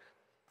equipped.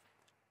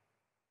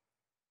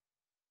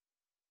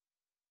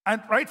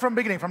 And right from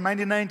beginning, from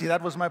 1990,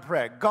 that was my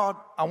prayer. God,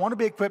 I want to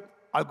be equipped.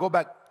 I'll go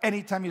back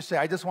anytime you say.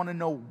 I just want to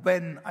know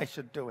when I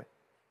should do it.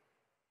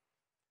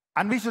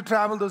 And we should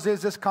travel those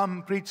days, just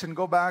come, preach, and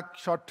go back,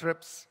 short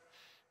trips.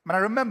 But I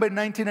remember in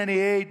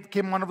 1998,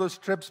 came one of those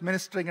trips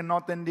ministering in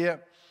North India.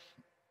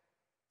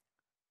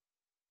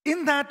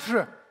 In that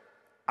trip,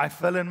 I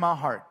felt in my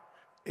heart,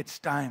 it's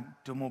time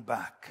to move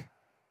back.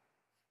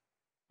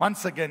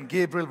 Once again,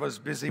 Gabriel was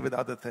busy with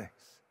other things.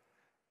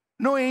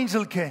 No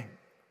angel came.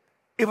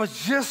 It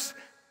was just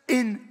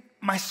in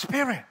my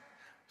spirit.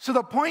 So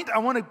the point I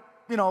want to,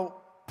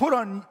 put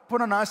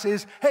on us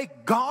is, hey,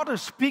 God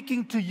is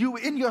speaking to you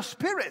in your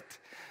spirit.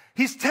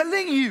 He's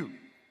telling you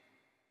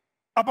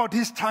about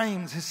his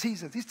times, his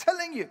seasons. He's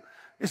telling you.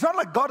 It's not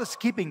like God is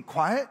keeping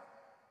quiet.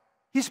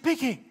 He's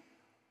speaking.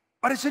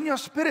 But it's in your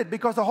spirit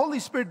because the Holy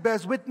Spirit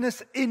bears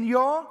witness in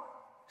your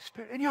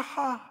spirit, in your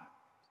heart.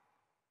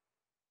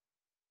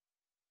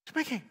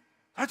 Speaking.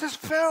 I just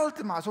felt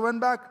him. So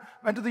I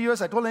went to the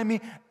US. I told Amy,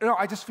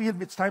 I just feel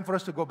it's time for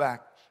us to go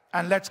back.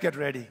 And let's get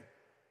ready.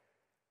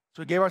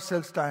 So we gave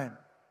ourselves time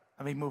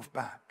and we moved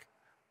back.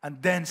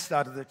 And then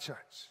started the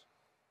church.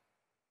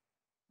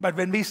 But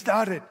when we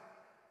started,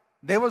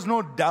 there was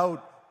no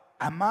doubt.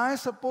 Am I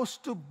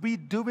supposed to be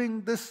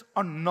doing this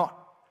or not?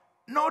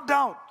 No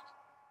doubt.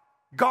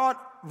 God,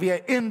 we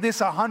are in this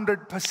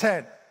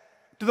 100%.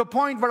 To the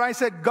point where I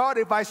said, God,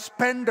 if I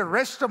spend the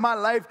rest of my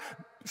life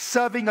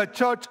serving a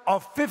church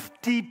of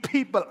 50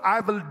 people, I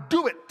will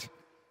do it.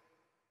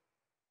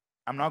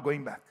 I'm not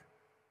going back.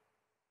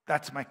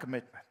 That's my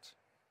commitment.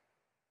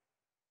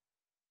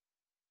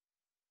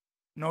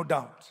 No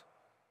doubt.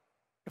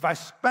 If I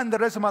spend the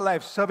rest of my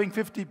life serving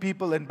 50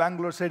 people in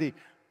Bangalore City,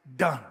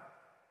 done.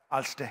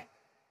 I'll stay.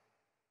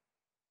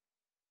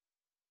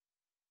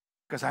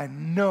 Because I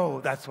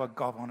know that's what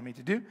God wanted me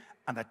to do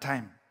and the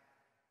time.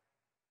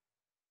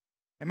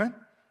 Amen?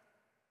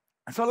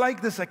 And so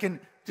like this, I can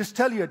just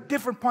tell you at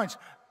different points.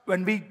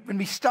 When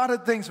we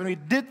started things, when we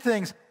did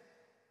things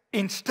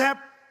in step,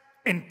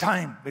 in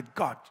time with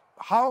God.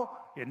 How?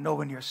 You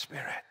know in your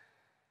spirit.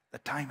 The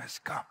time has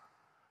come.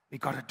 We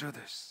got to do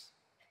this.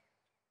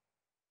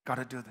 Got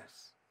to do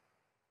this.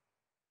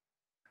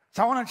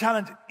 So I want to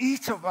challenge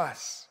each of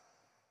us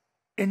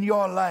in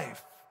your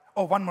life.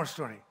 Oh, one more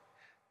story.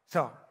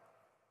 So,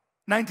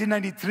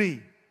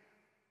 1993.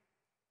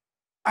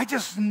 I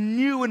just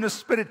knew in the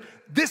spirit,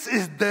 this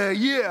is the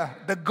year,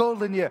 the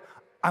golden year.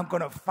 I'm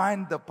going to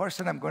find the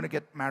person I'm going to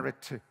get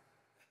married to.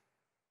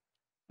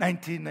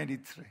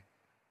 1993.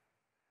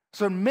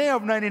 So in May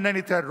of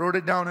 1993, I wrote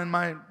it down in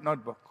my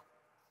notebook.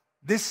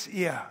 This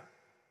year,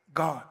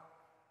 God,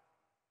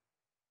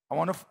 I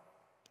want to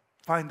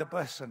find the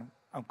person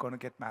I'm going to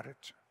get married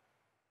to.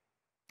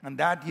 And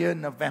that year,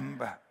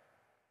 November,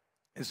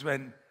 is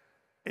when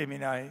Amy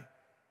and I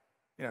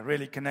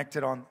really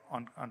connected on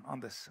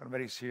this in a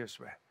very serious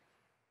way.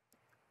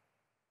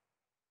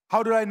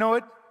 How did I know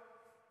it?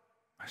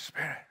 My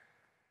spirit.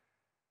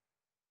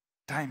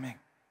 Timing.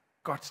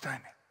 God's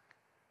timing.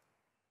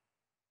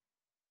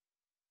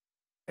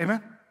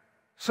 Amen?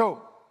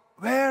 So,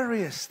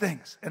 various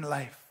things in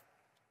life.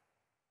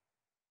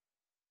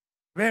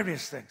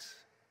 Various things.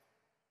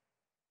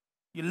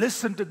 You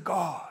listen to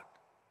God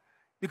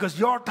because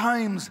your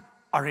times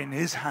are in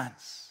his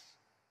hands.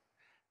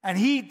 And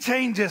he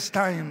changes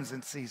times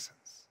and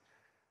seasons.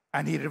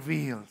 And he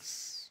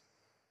reveals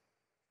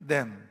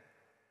them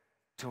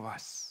to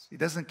us. He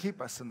doesn't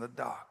keep us in the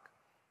dark.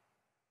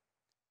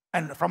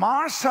 And from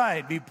our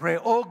side, we pray,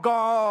 oh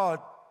God,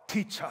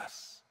 teach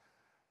us.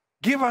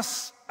 Give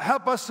us,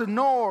 help us to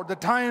know the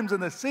times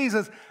and the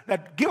seasons,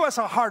 that give us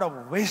a heart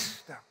of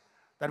wisdom,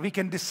 that we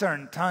can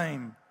discern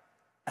time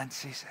and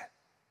season,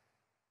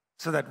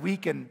 so that we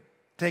can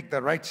take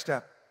the right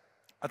step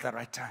at the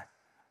right time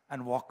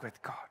and walk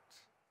with God.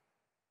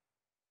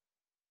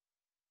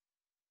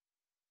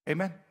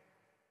 Amen.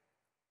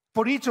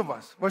 For each of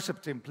us,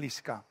 worship team, please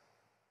come.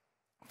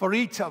 For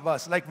each of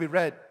us, like we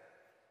read,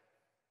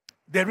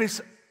 there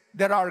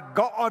are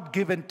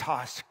God-given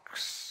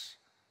tasks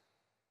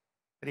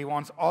that he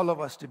wants all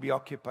of us to be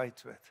occupied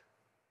with.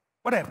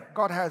 Whatever.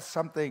 God has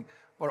something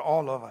for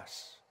all of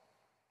us.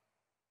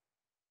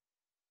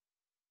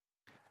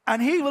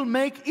 And he will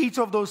make each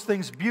of those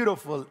things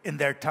beautiful in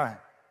their time.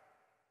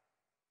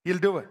 He'll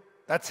do it.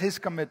 That's his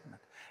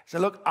commitment. Say,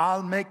 look,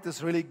 I'll make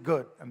this really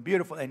good and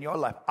beautiful in your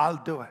life. I'll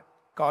do it.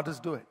 God is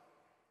doing it.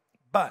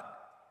 But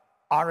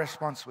our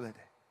responsibility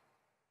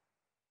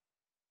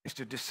is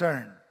to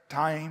discern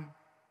time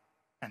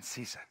and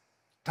season,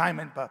 time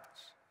and purpose,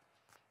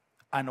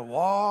 and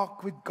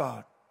walk with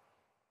God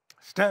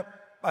step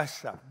by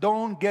step.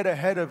 Don't get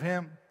ahead of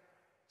Him.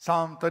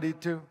 Psalm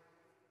 32,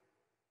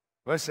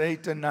 verse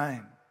 8 and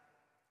 9.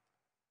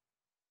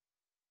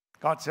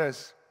 God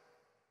says,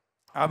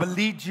 I will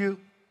lead you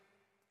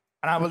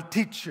and I will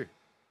teach you.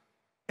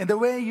 In the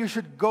way you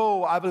should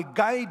go, I will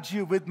guide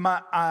you with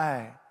my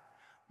eye.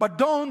 But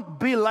don't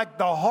be like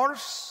the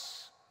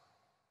horse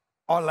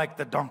or like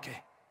the donkey.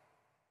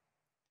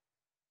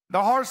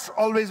 The horse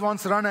always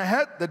wants to run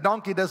ahead. The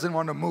donkey doesn't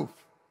want to move.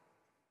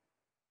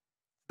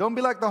 Don't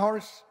be like the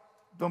horse.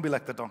 Don't be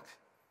like the donkey.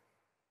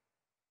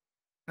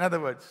 In other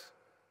words,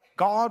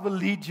 God will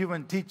lead you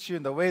and teach you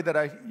in the way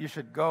that you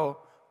should go.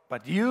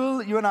 But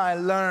you and I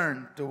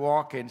learn to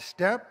walk in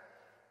step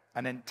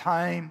and in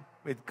time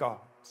with God.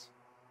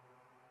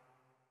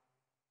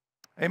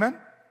 Amen?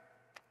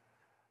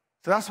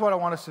 So that's what I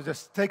want us to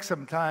just take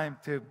some time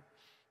to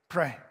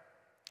pray,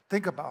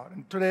 think about.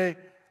 And today,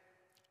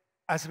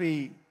 as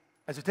we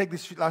take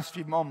these last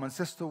few moments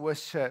just to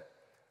worship,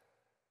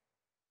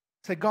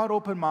 say, God,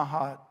 open my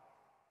heart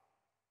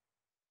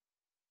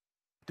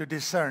to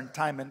discern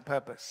time and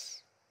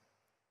purpose.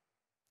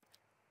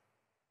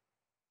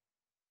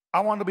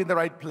 I want to be in the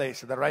right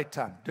place at the right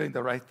time, doing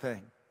the right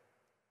thing.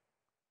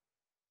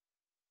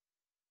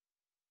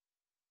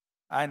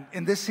 And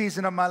in this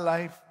season of my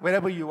life,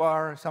 wherever you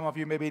are, some of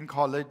you may be in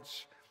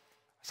college,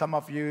 some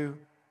of you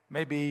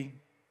may be,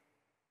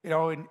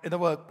 in the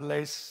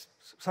workplace,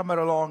 somewhere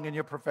along in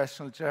your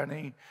professional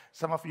journey.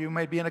 Some of you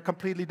may be in a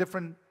completely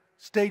different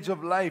stage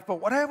of life.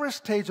 But whatever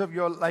stage of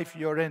your life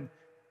you're in,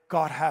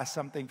 God has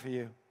something for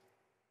you.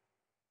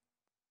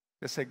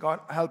 Just say, God,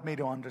 help me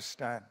to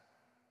understand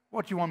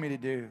what you want me to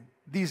do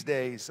these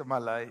days of my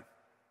life.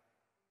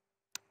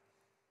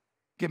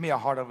 Give me a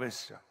heart of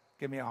wisdom.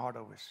 Give me a heart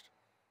of wisdom.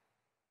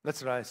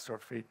 Let's rise to our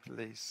feet,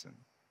 please.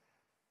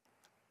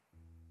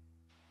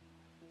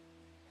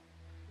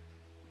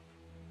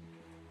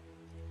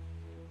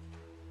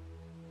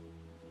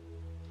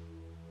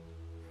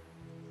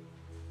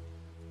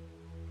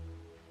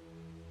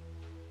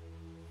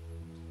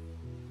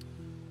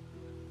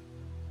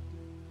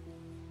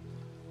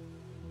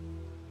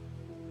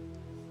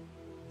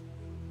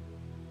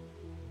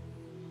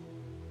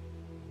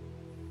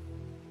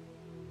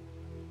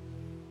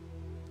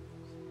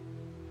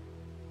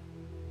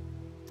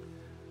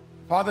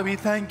 Father, we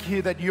thank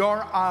you that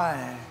your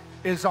eye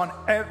is on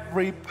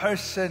every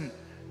person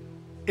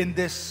in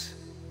this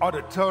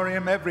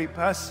auditorium, every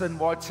person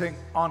watching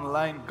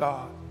online,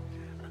 God.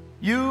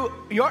 Your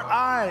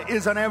eye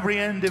is on every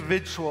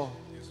individual.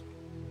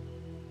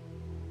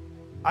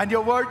 And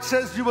your word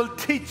says you will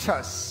teach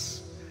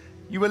us.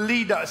 You will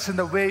lead us in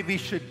the way we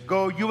should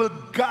go. You will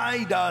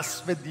guide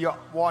us with your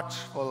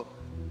watchful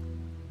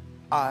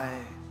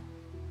eye.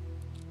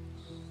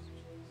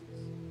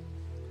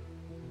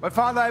 But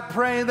Father, I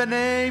pray in the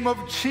name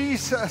of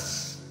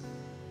Jesus,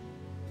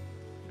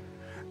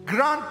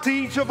 grant to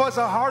each of us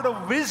a heart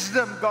of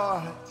wisdom,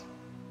 God,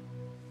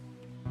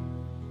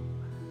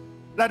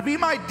 that we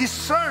might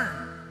discern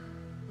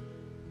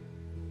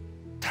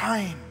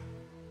time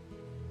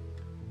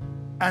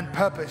and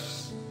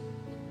purpose,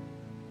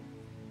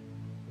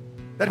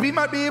 that we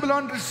might be able to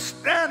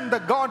understand the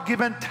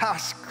God-given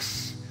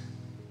tasks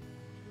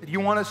that you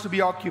want us to be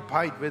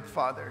occupied with,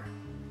 Father,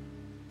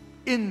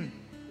 in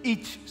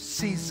each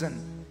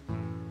season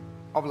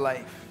of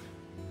life.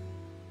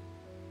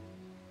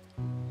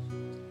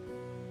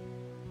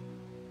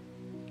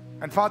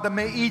 And Father,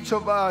 may each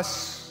of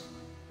us,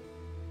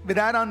 with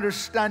that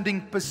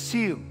understanding,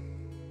 pursue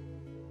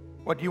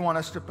what you want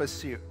us to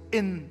pursue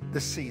in the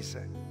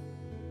season.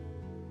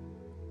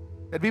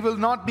 That we will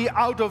not be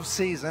out of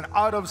season,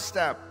 out of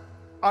step,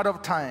 out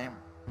of time.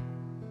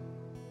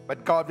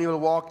 But God, we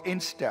will walk in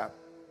step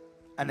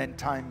and in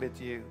time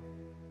with you.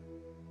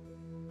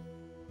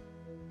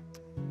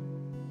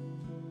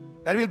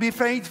 That we'll be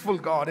faithful,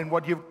 God, in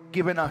what you've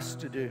given us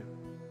to do.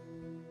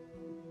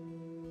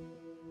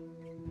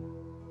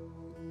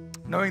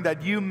 Knowing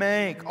that you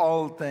make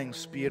all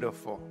things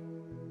beautiful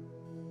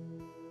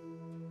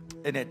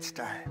in its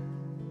time.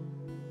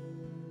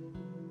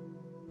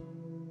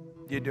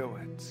 You do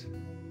it.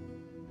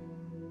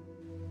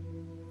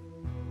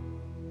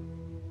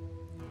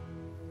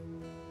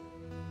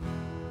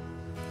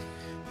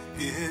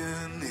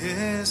 In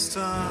His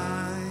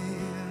time.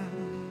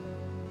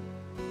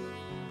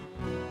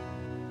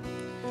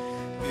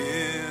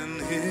 In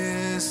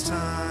His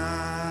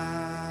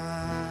time,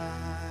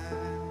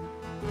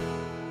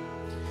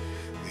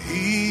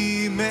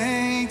 He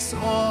makes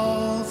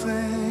all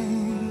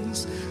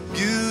things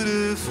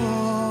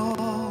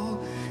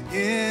beautiful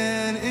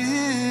in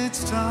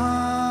its time.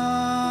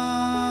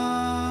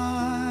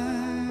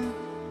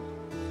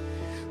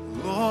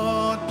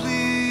 Lord,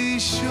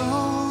 please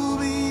show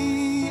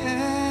me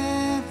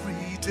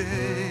every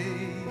day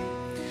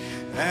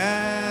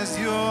as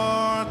your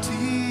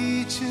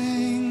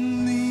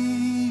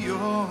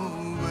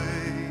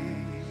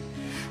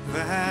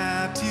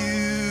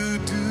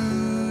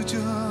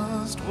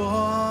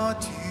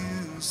what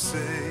you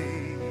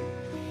say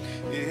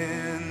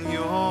in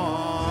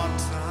your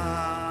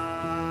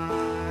time.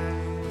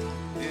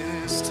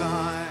 It's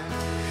time,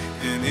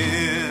 and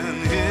in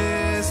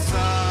His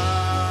time,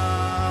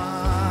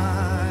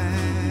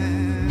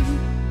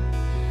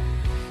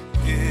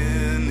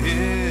 in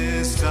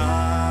His time,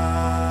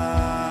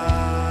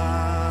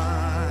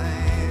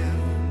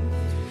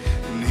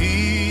 and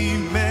He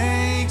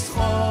makes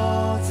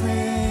all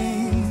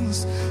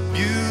things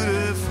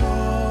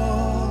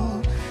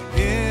beautiful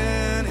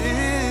in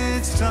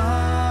its time.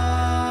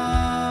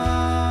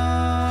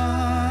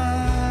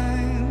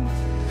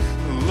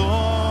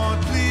 Lord,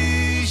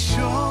 please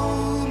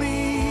show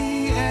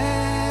me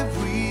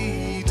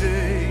every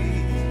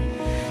day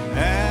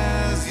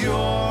as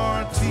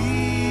you're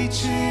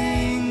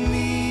teaching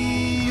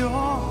me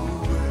your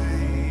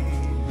way,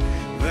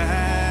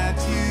 that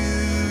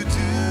you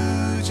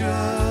do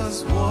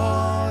just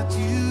what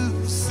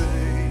you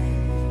say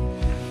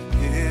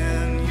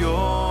in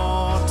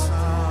your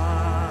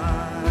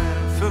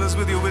time. Fill us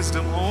with your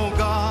wisdom, oh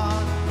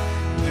God,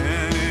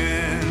 and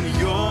in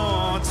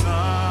your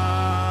time,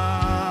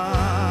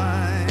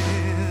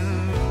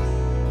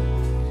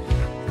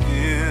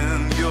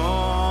 in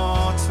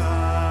your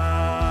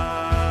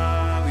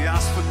time. We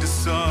ask for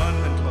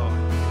discernment, Lord,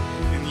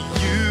 and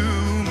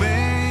you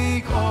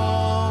make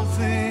all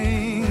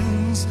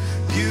things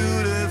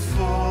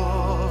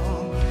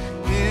beautiful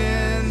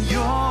in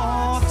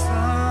your time.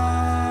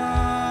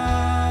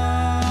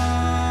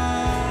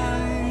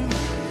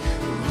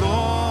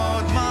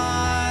 Lord,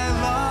 my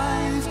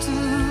life to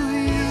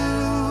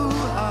you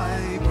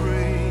I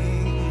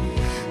bring.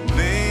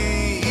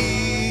 May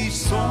each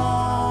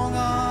song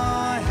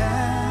I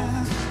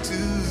have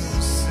to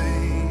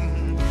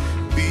sing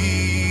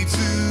be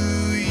to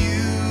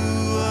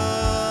you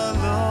a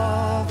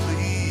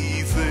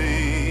lovely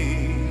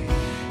thing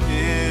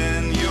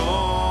in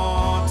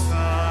your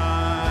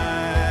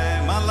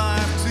time. My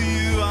life to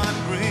you I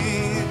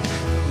bring.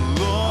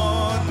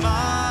 Lord,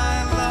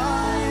 my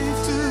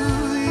life to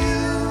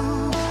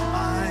you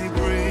I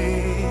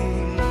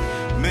bring.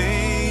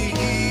 May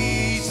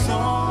each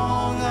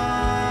song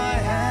I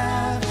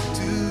have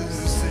to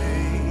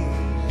sing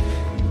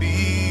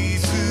be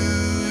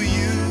to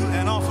you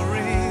an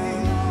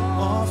offering,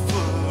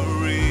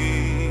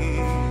 offering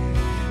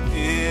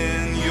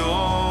in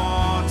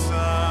your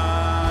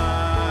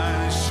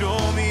time.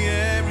 Show me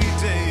every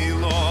day,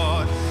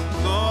 Lord.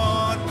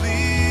 Lord,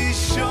 please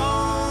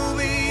show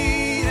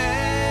me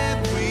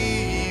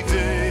every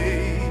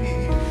day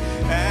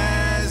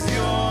as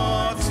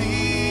you're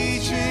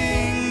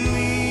teaching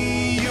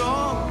me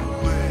your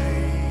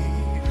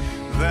way,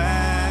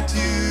 that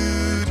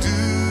you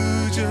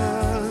do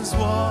just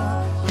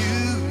what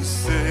you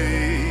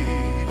say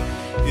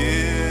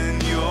in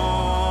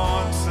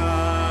your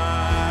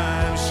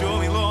time. Show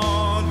me,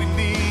 Lord, we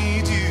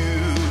need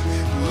you.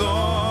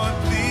 Lord,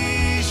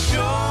 please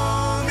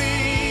show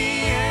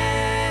me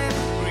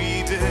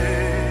every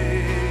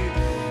day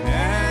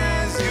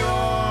as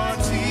you're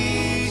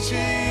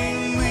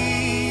teaching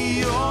me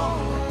your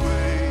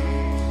way,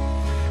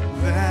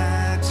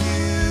 that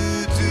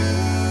you do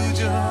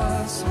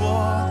just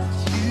what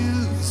you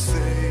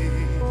say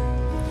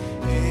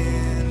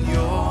in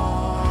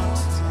your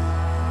time.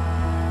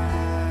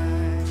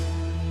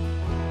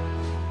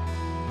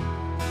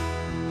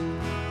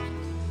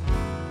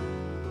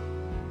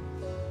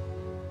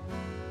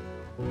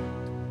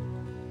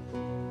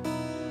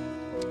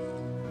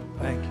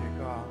 Thank you,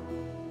 God.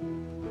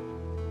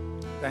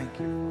 Thank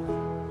you.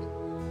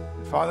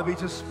 And Father, we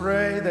just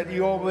pray that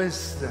your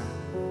wisdom,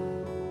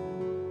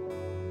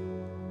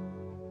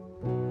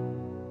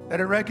 that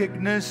a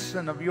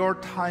recognition of your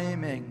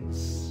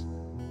timings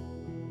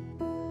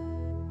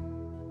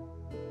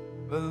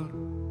will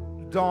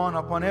dawn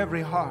upon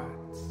every heart.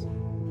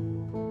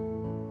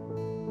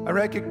 A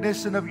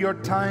recognition of your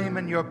time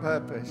and your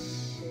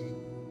purpose,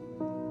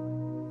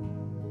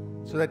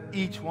 so that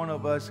each one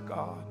of us,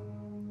 God,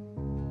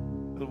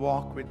 will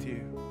walk with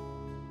you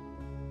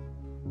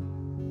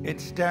in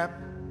step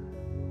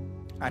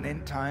and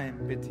in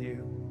time with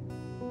you.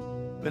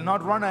 Will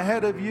not run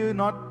ahead of you,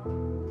 not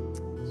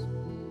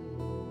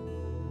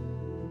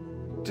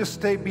just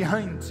stay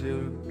behind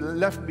you,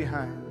 left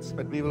behind,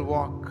 but we will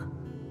walk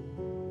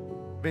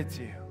with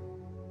you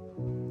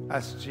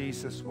as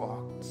Jesus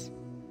walked.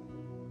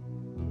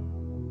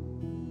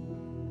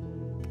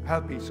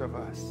 Help each of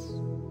us.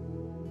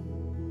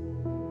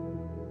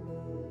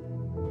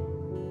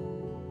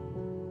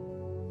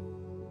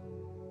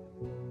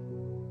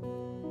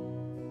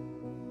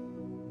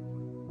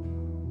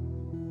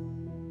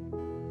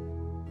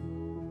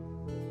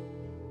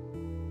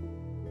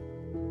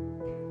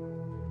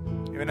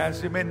 Even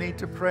as you may need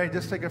to pray,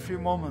 just take a few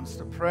moments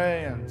to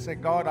pray and say,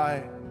 God,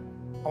 I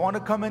want to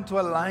come into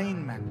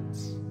alignment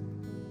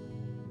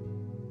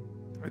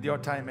with your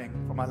timing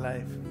for my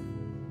life.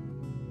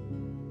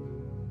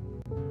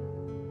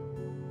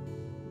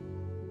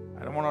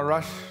 I don't want to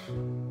rush. I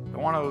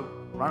don't want to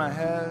run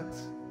ahead.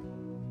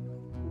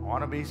 I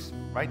want to be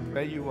right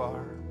where you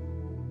are,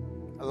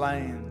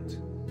 aligned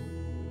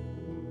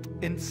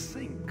in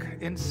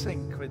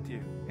sync with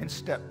you, in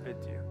step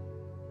with you.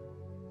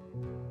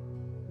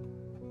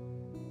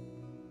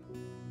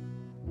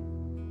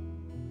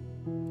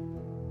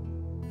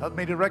 Help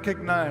me to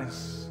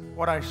recognize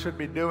what I should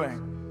be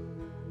doing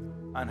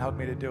and help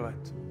me to do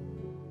it.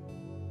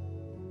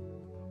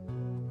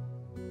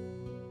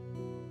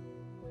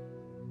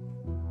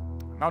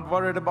 Not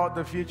worried about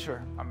the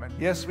future. I mean,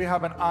 yes, we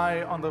have an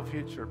eye on the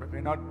future, but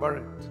we're not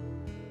worried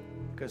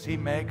because He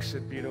makes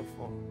it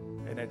beautiful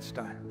in its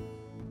time.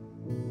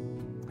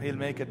 He'll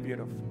make it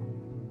beautiful.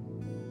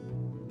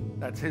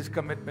 That's His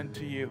commitment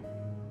to you.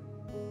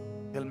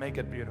 He'll make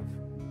it beautiful.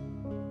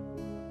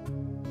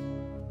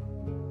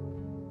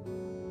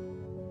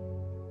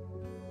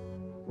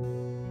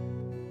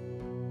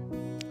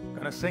 I'm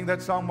going to sing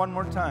that song one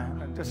more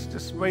time and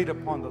just wait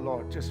upon the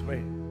Lord. Just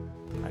wait.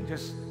 And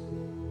just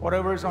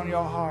whatever is on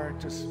your heart,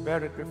 just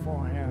bear it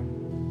before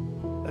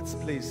Him. Let's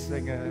please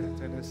sing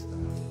it in His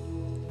time.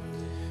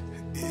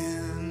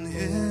 In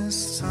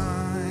His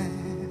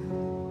time.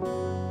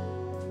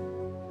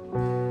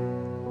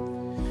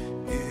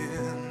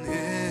 In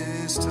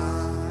His time.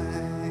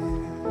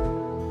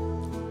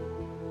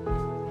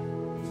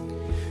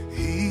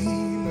 He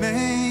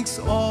makes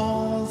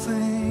all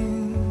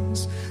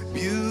things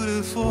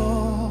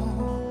beautiful.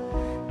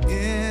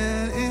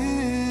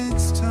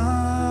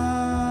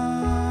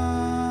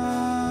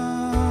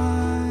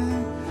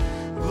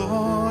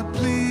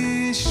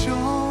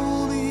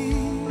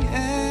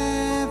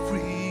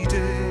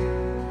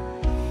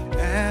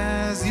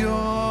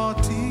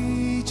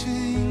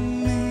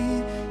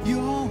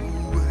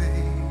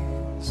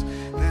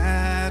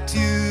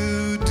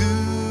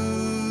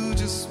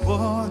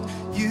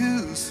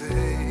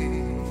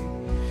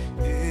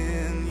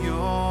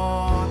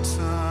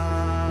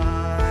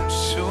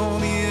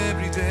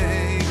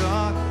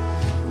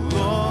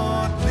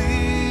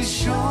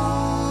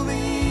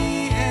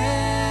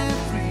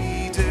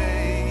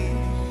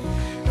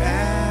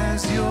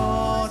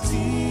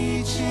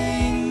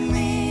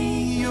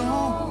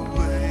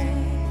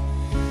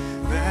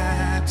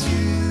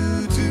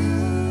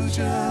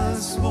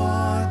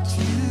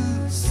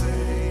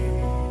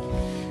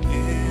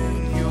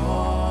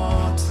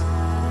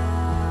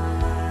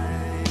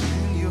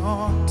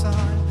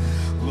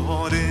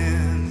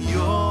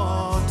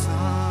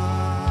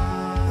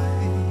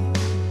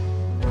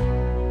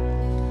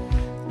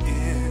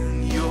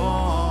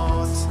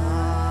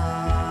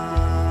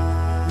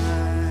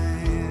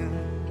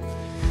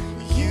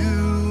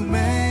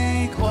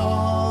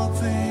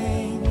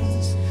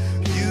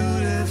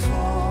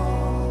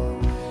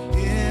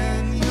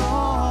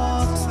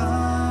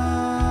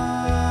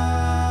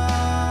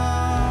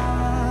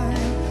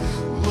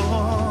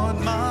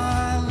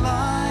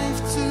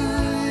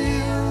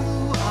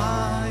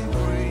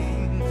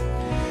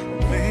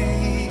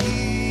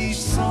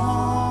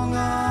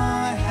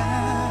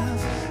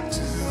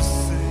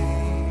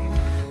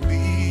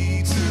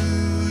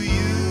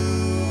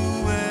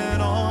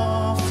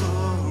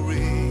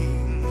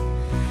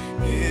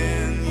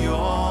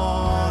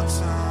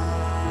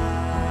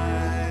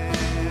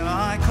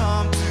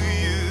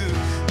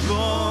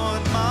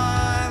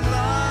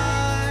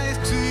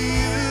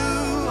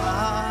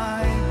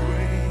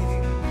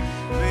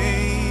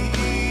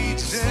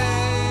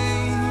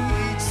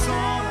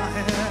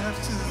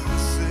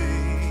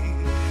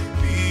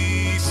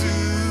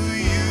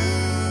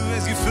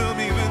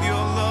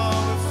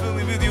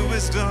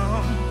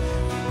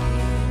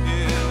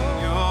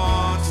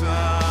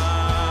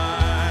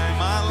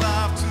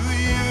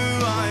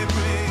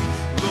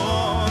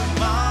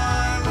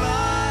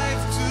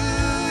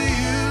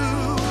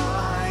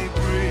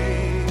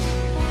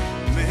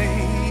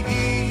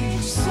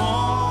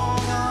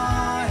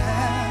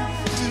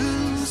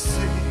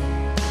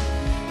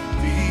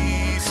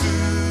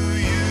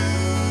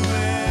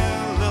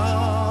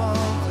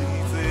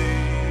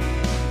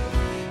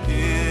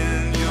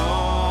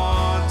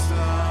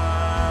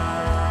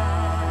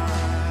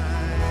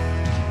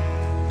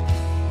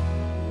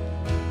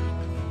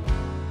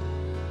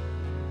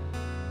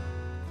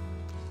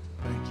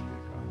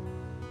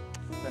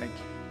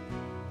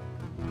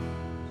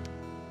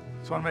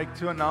 I want to make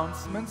two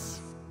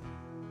announcements.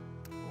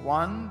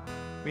 One,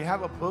 we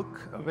have a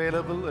book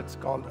available. It's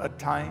called A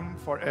Time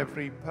for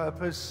Every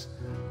Purpose.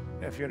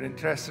 If you're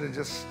interested in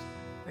just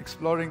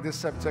exploring this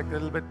subject a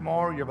little bit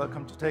more, you're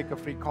welcome to take a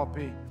free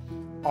copy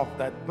of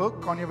that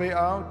book on your way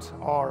out,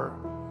 or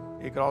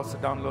you can also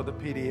download the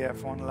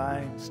PDF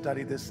online,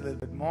 study this a little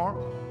bit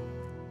more.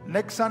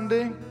 Next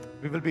Sunday,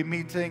 we will be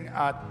meeting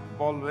at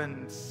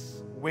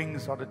Baldwin's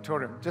Wings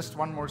Auditorium. Just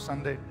one more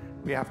Sunday,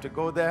 we have to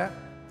go there.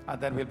 And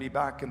then we'll be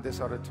back in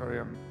this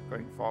auditorium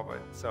going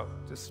forward. So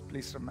just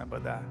please remember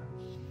that.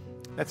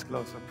 Let's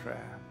close with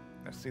prayer.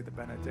 Let's see the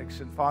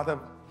benediction. Father,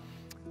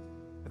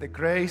 with the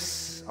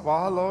grace of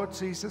our Lord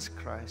Jesus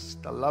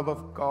Christ, the love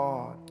of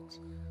God,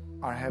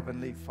 our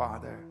Heavenly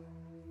Father,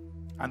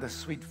 and the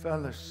sweet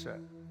fellowship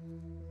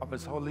of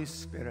His Holy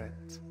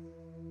Spirit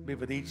be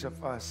with each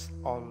of us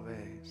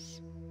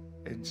always.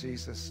 In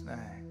Jesus'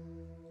 name,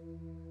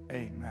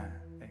 amen.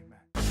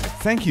 Amen.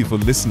 Thank you for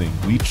listening.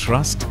 We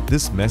trust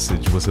this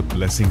message was a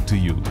blessing to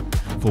you.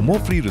 For more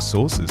free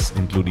resources,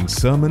 including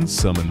sermons,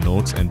 sermon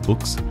notes, and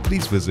books,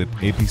 please visit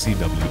apcwo.org.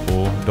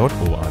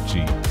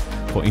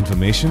 For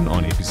information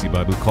on APC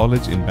Bible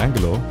College in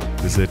Bangalore,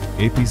 visit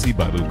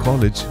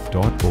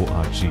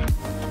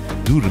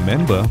apcbiblecollege.org. Do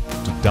remember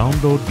to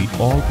download the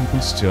All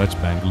People's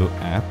Church Bangalore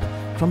app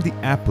from the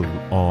Apple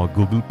or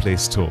Google Play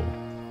Store.